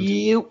is the end.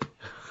 Yep.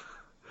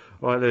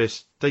 Right,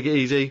 Lewis, take it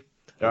easy.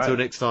 Until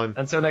next time.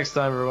 Until next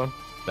time, everyone.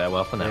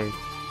 Farewell for now.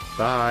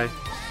 Bye.